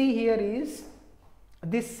can see here is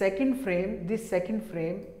this second frame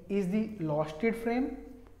is the losted frame,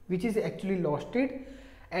 which is actually losted,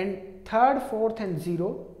 and third, fourth and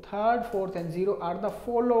 0 are the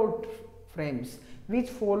followed frames which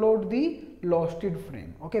followed the losted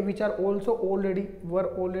frame. Okay, which are also were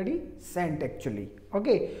already sent actually.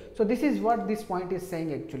 Okay, so this is what this point is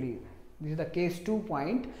saying actually. This is the case 2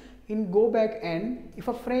 point. In go back and if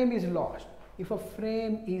a frame is lost,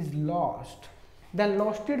 then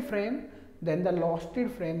the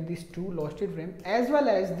losted frame, these two losted frame, as well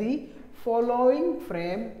as the following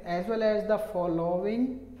frame, as well as the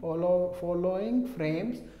following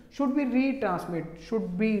frames should be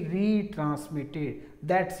retransmitted.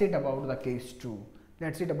 That's it about the case 2.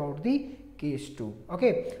 That's it about the case 2.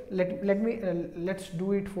 Okay, let's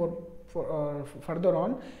do it for further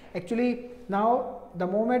on. Actually, now the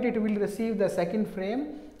moment it will receive the second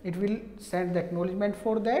frame, it will send the acknowledgement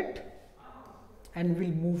for that and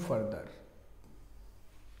will move further,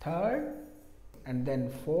 third, and then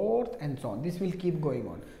fourth, and so on. This will keep going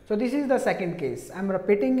on. So this is the second case. I am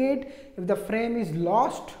repeating it. If the frame is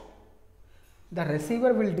lost, the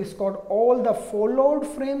receiver will discard all the followed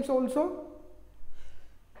frames also.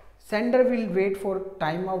 Sender will wait for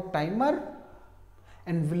timeout timer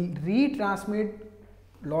and will retransmit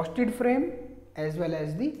losted frame as well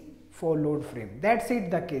as the followed frame. That's it,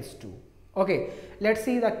 the case 2. Okay, let's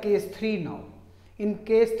see the case 3 now. In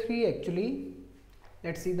case 3 actually,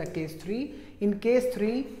 let's see the case 3. In case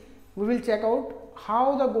 3, we will check out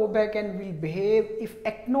how the go back and will behave if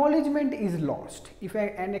acknowledgement is lost. If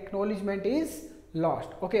an acknowledgement is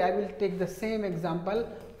lost. Okay, I will take the same example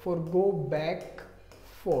for go back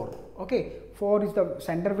 4. Okay, 4 is the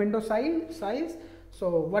sender window size.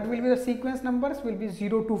 So what will be the sequence numbers? Will be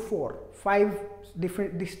 0 to 4. 5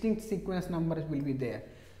 different distinct sequence numbers will be there.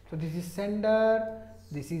 So this is sender,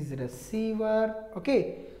 this is receiver.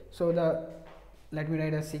 Okay, so let me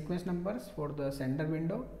write a sequence numbers for the sender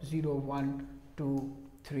window: 0, 1, 2,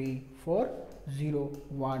 3, 4, 0,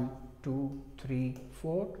 1, 2, 3,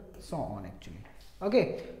 4, so on actually.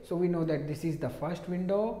 Okay, so we know that this is the first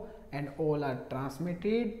window and all are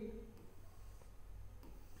transmitted.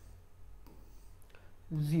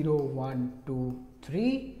 0, 1, 2,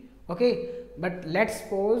 3. Okay, but let's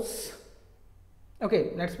suppose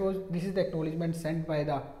this is the acknowledgement sent by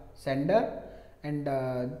the sender, and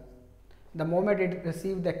the moment it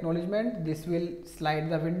receives the acknowledgement, this will slide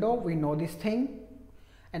the window. We know this thing,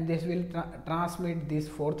 and this will transmit this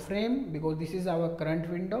fourth frame because this is our current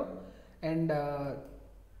window, and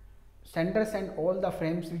sender send all the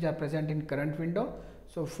frames which are present in current window.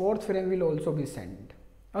 So fourth frame will also be sent.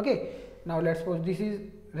 Okay, now let's suppose this is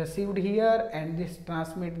received here and this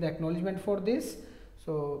transmit the acknowledgement for this.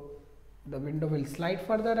 So the window will slide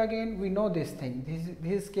further again. We know this thing.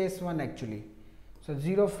 This is case 1 actually. So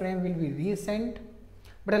 0 frame will be resent.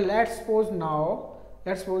 But let's suppose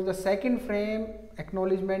the second frame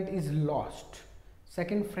acknowledgement is lost.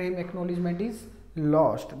 Second frame acknowledgement is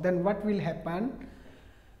lost. Then what will happen?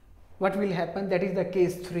 That is the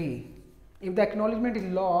case 3. If the acknowledgement is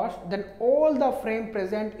lost, then all the frame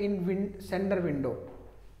present in sender window.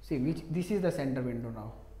 See, this is the sender window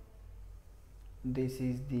now. This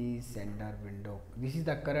is the sender window. This is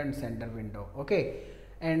the current sender window. Okay,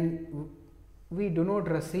 and we do not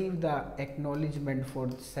receive the acknowledgement for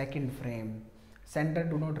the second frame. Sender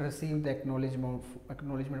do not receive the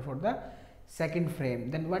acknowledgement for the second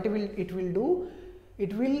frame, then what it will do,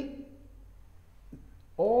 it will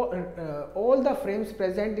all the frames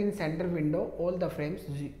present in sender window, all the frames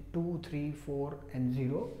 2, 3, 4 and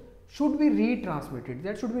 0 should be retransmitted.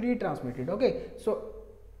 That should be retransmitted. Okay, so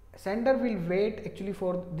sender will wait actually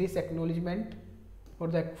for this acknowledgement,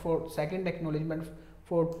 for second acknowledgement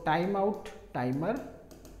for timeout timer,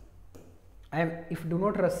 and if do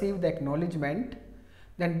not receive the acknowledgement,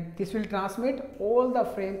 then this will transmit all the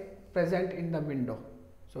frame present in the window.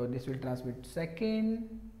 So this will transmit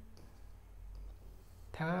second,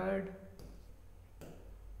 third,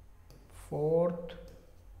 fourth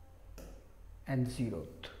and 0th.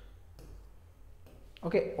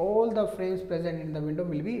 Okay, all the frames present in the window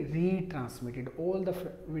will be retransmitted. All the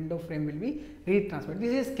window frame will be retransmitted.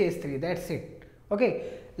 This is case 3. That's it.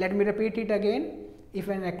 Okay, let me repeat it again. If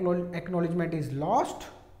an acknowledgement is lost,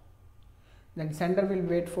 then sender will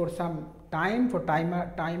wait for some time for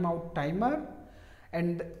timeout timer,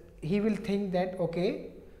 and he will think that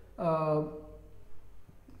okay,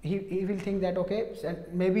 he will think that okay,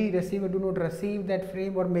 maybe receiver do not receive that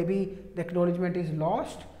frame, or maybe the acknowledgement is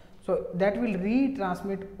lost. So that will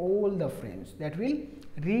retransmit all the frames. That will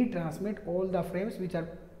retransmit all the frames which are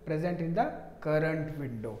present in the current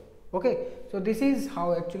window. Okay, so this is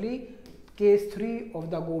how actually case 3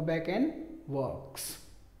 of the go back N works.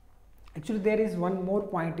 Actually, there is one more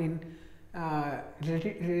point in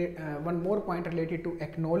related to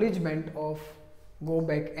acknowledgement of go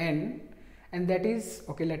back N, and that is,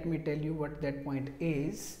 okay, let me tell you what that point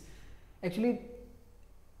is. Actually,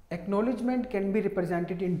 acknowledgement can be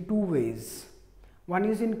represented in two ways. One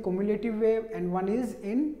is in cumulative way and one is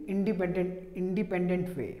in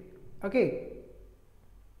independent way. Okay,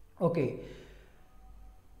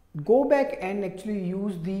 go back and actually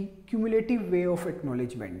use the cumulative way of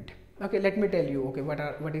acknowledgement. Okay, let me tell you, okay,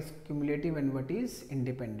 what is cumulative and what is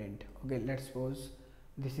independent. Okay, let's suppose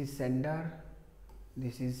this is sender,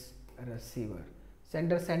 this is receiver.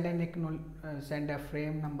 Sender send a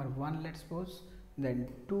frame number 1, let's suppose, then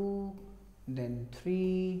 2, then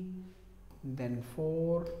 3, then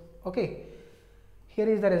 4. Okay, here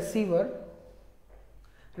is the receiver.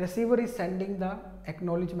 Receiver is sending the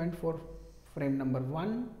acknowledgement for frame number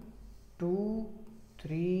 1, 2,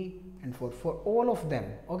 3 and 4 for all of them.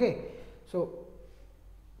 Okay, so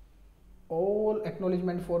all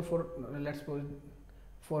acknowledgement for let's suppose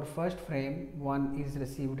for first frame 1 is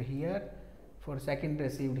received here, for second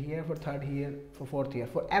received here, for third here, for fourth here.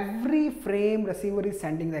 For every frame receiver is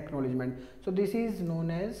sending the acknowledgement. So this is known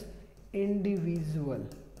as individual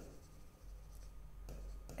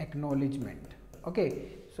acknowledgement.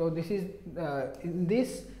 Okay, so this is in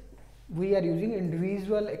this we are using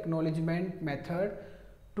individual acknowledgement method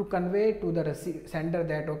to convey to the sender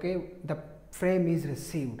that okay, the frame is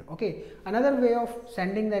received. Okay, another way of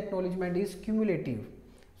sending the acknowledgement is cumulative.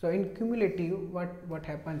 So in cumulative, what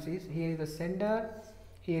happens is, here is the sender,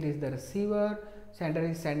 here is the receiver. Sender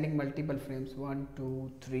is sending multiple frames 1,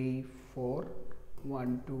 2, 3, 4,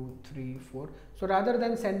 1, 2, 3, 4. So rather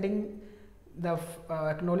than sending the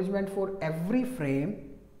acknowledgement for every frame,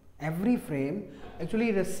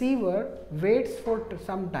 actually receiver waits for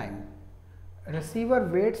some time. Receiver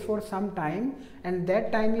waits for some time, and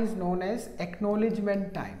that time is known as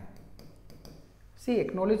acknowledgement time. See,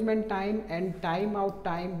 acknowledgement time and timeout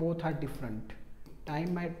time both are different.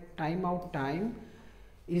 Timeout time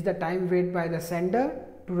is the time waited by the sender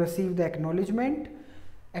to receive the acknowledgement.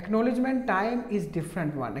 Acknowledgement time is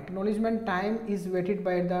different one. Acknowledgement time is waited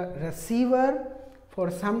by the receiver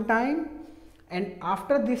for some time, and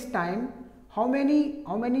after this time, how many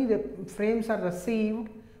frames are received,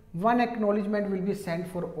 one acknowledgement will be sent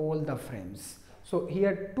for all the frames. So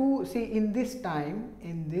here in this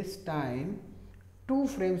time 2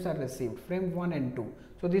 frames are received, frame 1 and 2.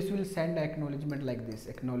 So this will send acknowledgement like this,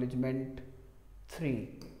 acknowledgement 3,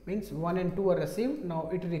 means 1 and 2 are received. Now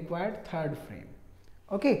it required third frame.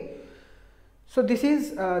 Okay, so this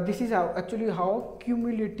is how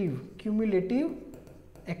cumulative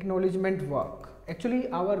acknowledgement work. Actually,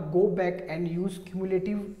 our go back and use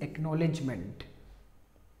cumulative acknowledgement.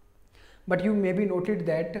 But you may be noted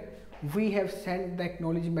that we have sent the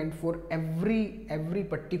acknowledgement for every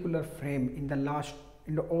particular frame in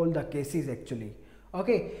all the cases actually.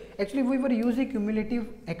 Okay, actually we were using cumulative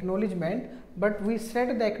acknowledgement, but we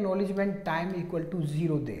set the acknowledgement time equal to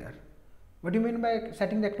 0 there. What do you mean by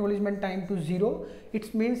setting the acknowledgement time to 0?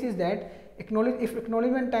 It means is that if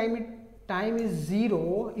acknowledgement time is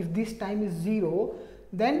 0, if this time is 0,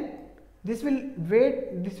 then this will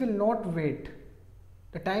wait, this will not wait.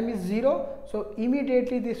 The time is 0, so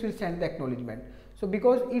immediately this will send the acknowledgement. So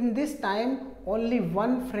because in this time only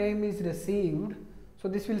one frame is received, So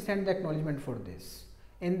this will send the acknowledgement for this.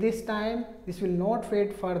 In this time, this will not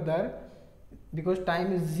wait further because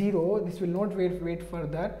time is 0. This will not wait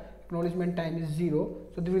further. Acknowledgement time is 0.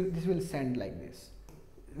 So this will send like this.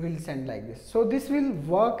 So this will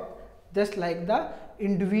work just like the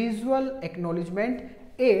individual acknowledgement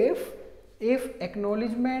if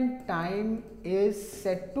acknowledgement time is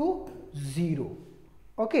set to 0.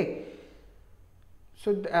 Okay.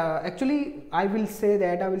 So actually I will say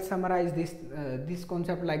that I will summarize this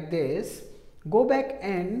concept like this. Go back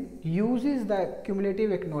and uses the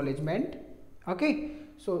cumulative acknowledgement. Okay,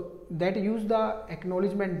 so that use the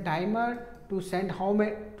acknowledgement timer to send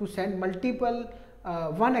multiple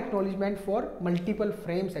one acknowledgement for multiple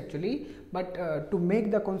frames actually, but to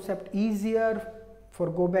make the concept easier for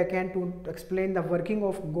go backend, to explain the working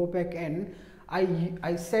of go backend,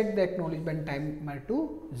 I set the acknowledgement timer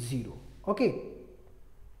to 0. Okay.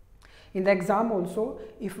 In the exam also,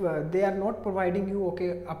 if they are not providing you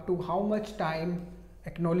up to how much time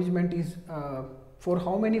acknowledgement is, for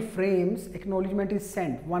how many frames acknowledgement is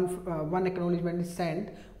sent, one acknowledgement is sent,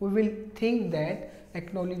 we will think that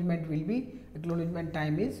acknowledgement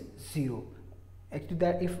time is 0. Actually,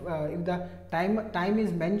 that if the time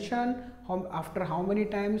is mentioned, after how many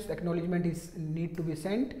times the acknowledgement is need to be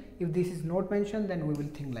sent. If this is not mentioned, then we will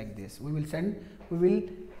think like this. We will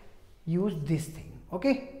use this thing.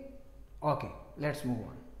 Okay. Okay, let's move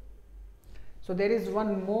on. So there is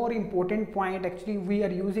one more important point. Actually, we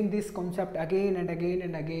are using this concept again and again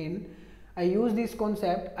and again. I use this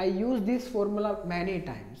concept. I use this formula many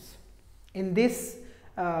times. In this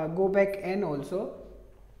go back n also,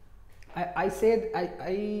 I say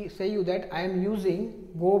you that I am using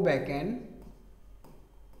go back n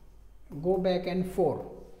 4.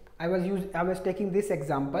 I was taking this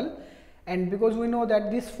example, and because we know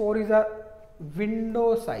that this 4 is a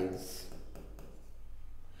window size,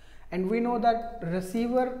 and we know that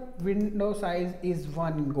receiver window size is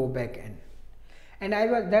 1 in go back n, and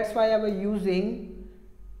that's why I was using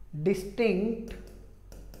distinct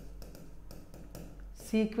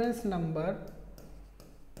sequence number.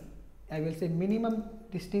 I will say minimum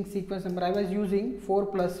distinct sequence number. I was using 4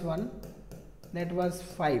 plus 1, that was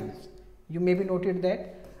 5. You maybe noted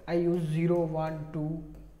that I use 0, 1, 2,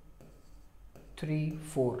 3,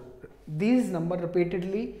 4. These number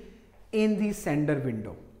repeatedly in the sender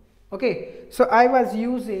window. Okay, so I was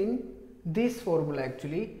using this formula.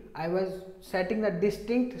 Actually, I was setting the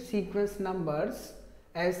distinct sequence numbers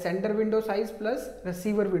as sender window size plus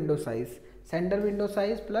receiver window size, sender window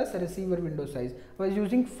size plus receiver window size. I was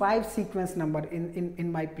using 5 sequence number in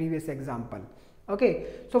my previous example. Okay,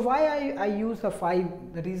 so why I use the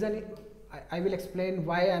 5? The reason I will explain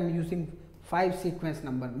why I am using 5 sequence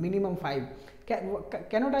number, minimum 5.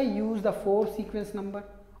 Cannot I use the 4 sequence number,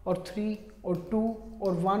 or 3 or 2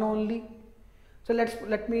 or 1 only? So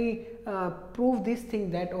let me prove this thing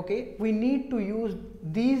that okay, we need to use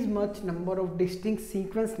these much number of distinct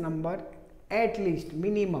sequence number, at least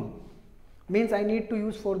minimum. Means I need to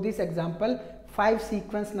use for this example 5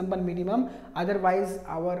 sequence number minimum, otherwise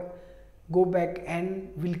our go back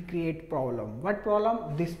n will create problem. What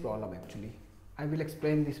problem? This problem. Actually, I will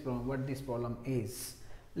explain this problem, what this problem is.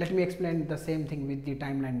 Let me explain the same thing with the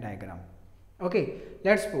timeline diagram. Okay,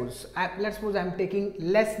 let's suppose I am taking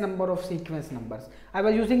less number of sequence numbers. I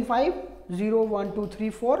was using 5, 0, 1, 2, 3,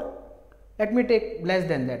 4. Let me take less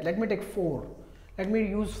than that. Let me take 4. Let me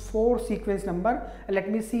use 4 sequence number and let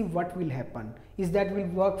me see what will happen. Is that will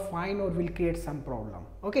work fine or will create some problem?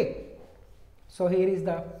 Okay, so here is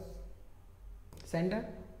the sender,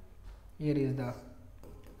 here is the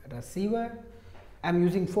receiver. I am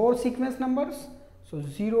using 4 sequence numbers. So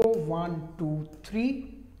 0, 1, 2,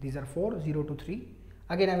 3. These are 4, 0 to 3.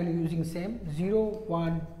 Again I will be using same 0,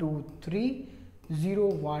 1, 2, 3, 0,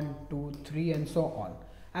 1, 2, 3 and so on.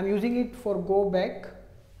 I am using it for go back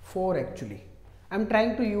 4 actually. I am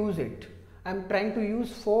trying to use it. I am trying to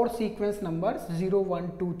use 4 sequence numbers 0,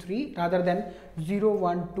 1, 2, 3 rather than 0,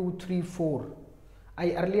 1, 2, 3, 4.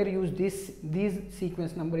 I earlier used these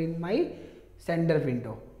sequence number in my sender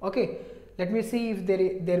window. Okay, let me see if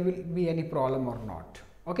there will be any problem or not.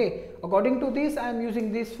 Okay, according to this I am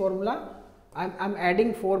using this formula. I am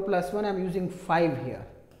adding 4 plus 1, I am using 5 here,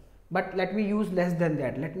 but let me use less than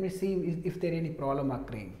that. Let me see if there is any problem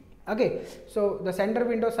occurring. Okay, so the sender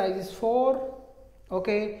window size is 4.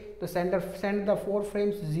 Okay, the sender send the 4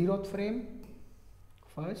 frames, 0th frame,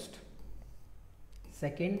 first,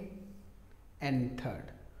 second and third.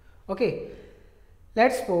 Okay,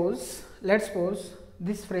 let's suppose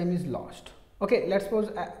this frame is lost. Okay, let's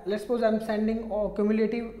suppose I am sending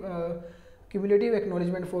cumulative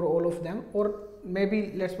acknowledgement for all of them, or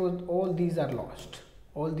maybe let's suppose all these are lost.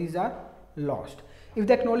 All these are lost. If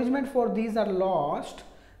the acknowledgement for these are lost,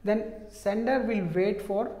 then sender will wait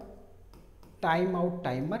for timeout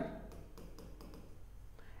timer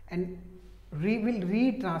and will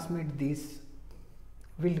retransmit these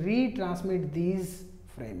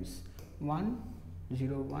frames 1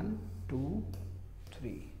 0 1 2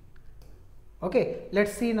 3. Okay,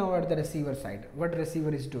 let's see now at the receiver side what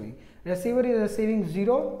receiver is doing. Receiver is receiving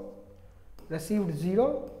 0, received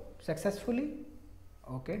 0 successfully.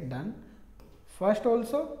 Okay, done. First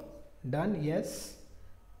also done, yes.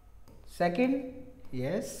 Second,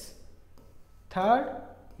 yes. Third,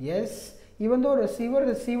 yes. Even though receiver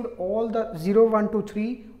received all the 0 1 2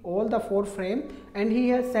 3, all the 4 frame, and he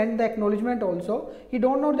has sent the acknowledgement also, he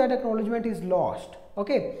don't know that acknowledgement is lost.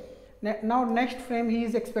 Okay, now next frame he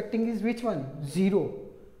is expecting is which one? 0,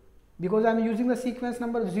 because I am using the sequence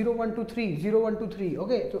number 0 1 2 3, 0 1 2 3.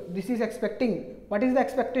 Okay, so this is expecting, what is the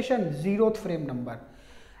expectation? 0th frame number.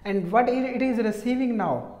 And what it is receiving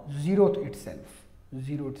now? 0th itself,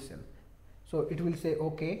 0 itself. So it will say,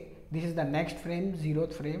 okay, this is the next frame,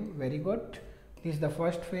 0th frame, very good. This is the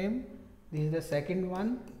first frame, this is the second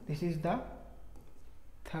one, this is the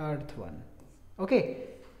third one. Okay,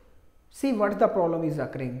 see what the problem is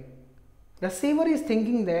occurring. Receiver is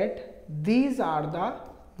thinking that these are the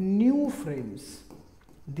new frames.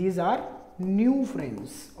 These are new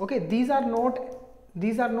frames. Okay, these are not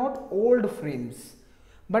old frames.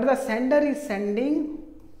 But the sender is sending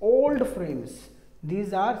old frames.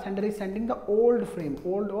 Sender is sending the old frame,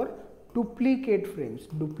 old or duplicate frames,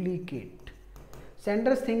 duplicate.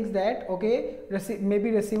 Sender thinks that, okay,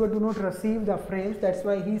 maybe receiver do not receive the frames, that's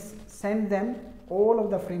why he sends them all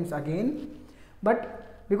of the frames again.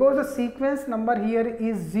 But because the sequence number here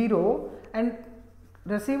is 0 and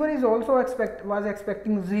receiver is also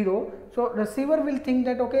expecting 0, so receiver will think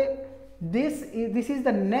that, okay, this is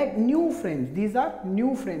the new frames, these are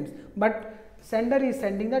new frames, but sender is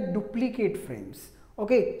sending the duplicate frames.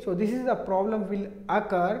 Okay, so this is the problem will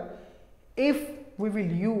occur if we will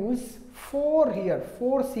use 4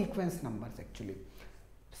 sequence numbers. Actually,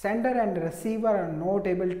 sender and receiver are not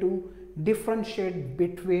able to differentiate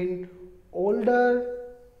between older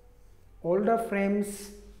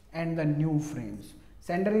frames and the new frames.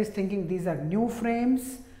 Sender is thinking these are new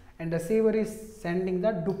frames and receiver is sending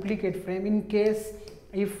the duplicate frame in case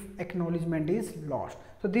if acknowledgement is lost.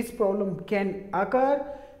 So this problem can occur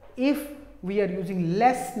if we are using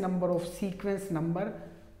less number of sequence number,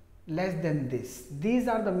 less than this. These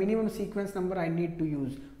are the minimum sequence number I need to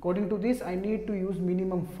use. According to this, I need to use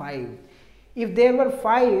minimum 5. If there were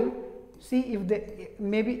 5, see if they,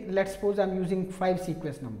 maybe let's suppose I am using 5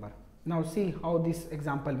 sequence number. Now see how this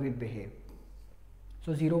example will behave.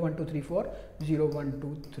 So 0 1 2 3 4, 0 1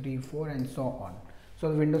 2 3 4 and so on.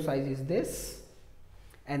 So the window size is this,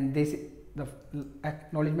 and this, the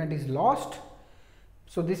acknowledgement is lost.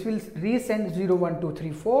 So this will resend 0 1 2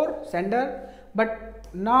 3 4 sender, but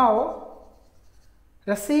now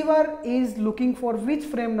receiver is looking for which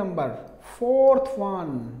frame number? 4th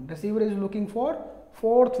one. Receiver is looking for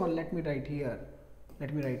 4th one. Let me write here.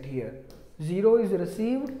 0 is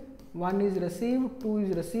received, 1 is received, 2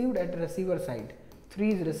 is received at receiver side,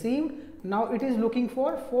 3 is received. Now it is looking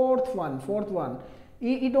for 4th one.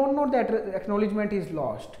 He don't know that acknowledgement is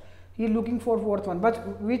lost. He is looking for 4th one,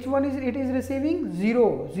 but which one is it is receiving?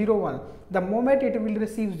 0 1. The moment it will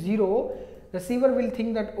receive 0, receiver will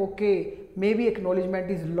think that, okay, maybe acknowledgement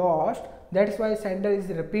is lost. That's why sender is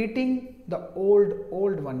repeating the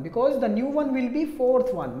old one, because the new one will be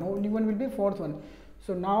 4th one. No, new one will be 4th one.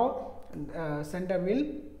 So now sender will,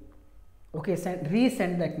 okay,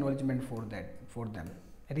 resend the acknowledgement for them.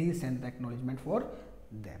 Resend the acknowledgement for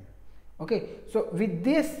them. Okay, so with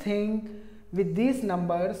this thing, with these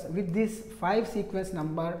numbers, with this 5 sequence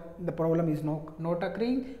number, the problem is not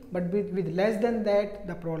occurring, but with less than that,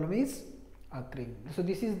 the problem is occurring. So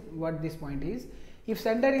this is what this point is. If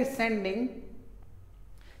sender is sending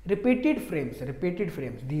repeated frames,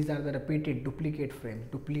 these are the repeated duplicate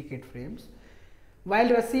frames, while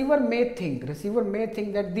receiver may think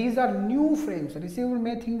that these are new frames.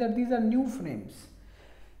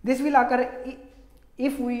 This will occur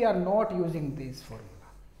if we are not using this formula.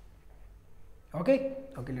 Okay,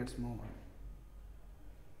 let's move on.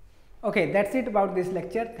 Okay, that's it about this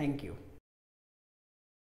lecture. Thank you.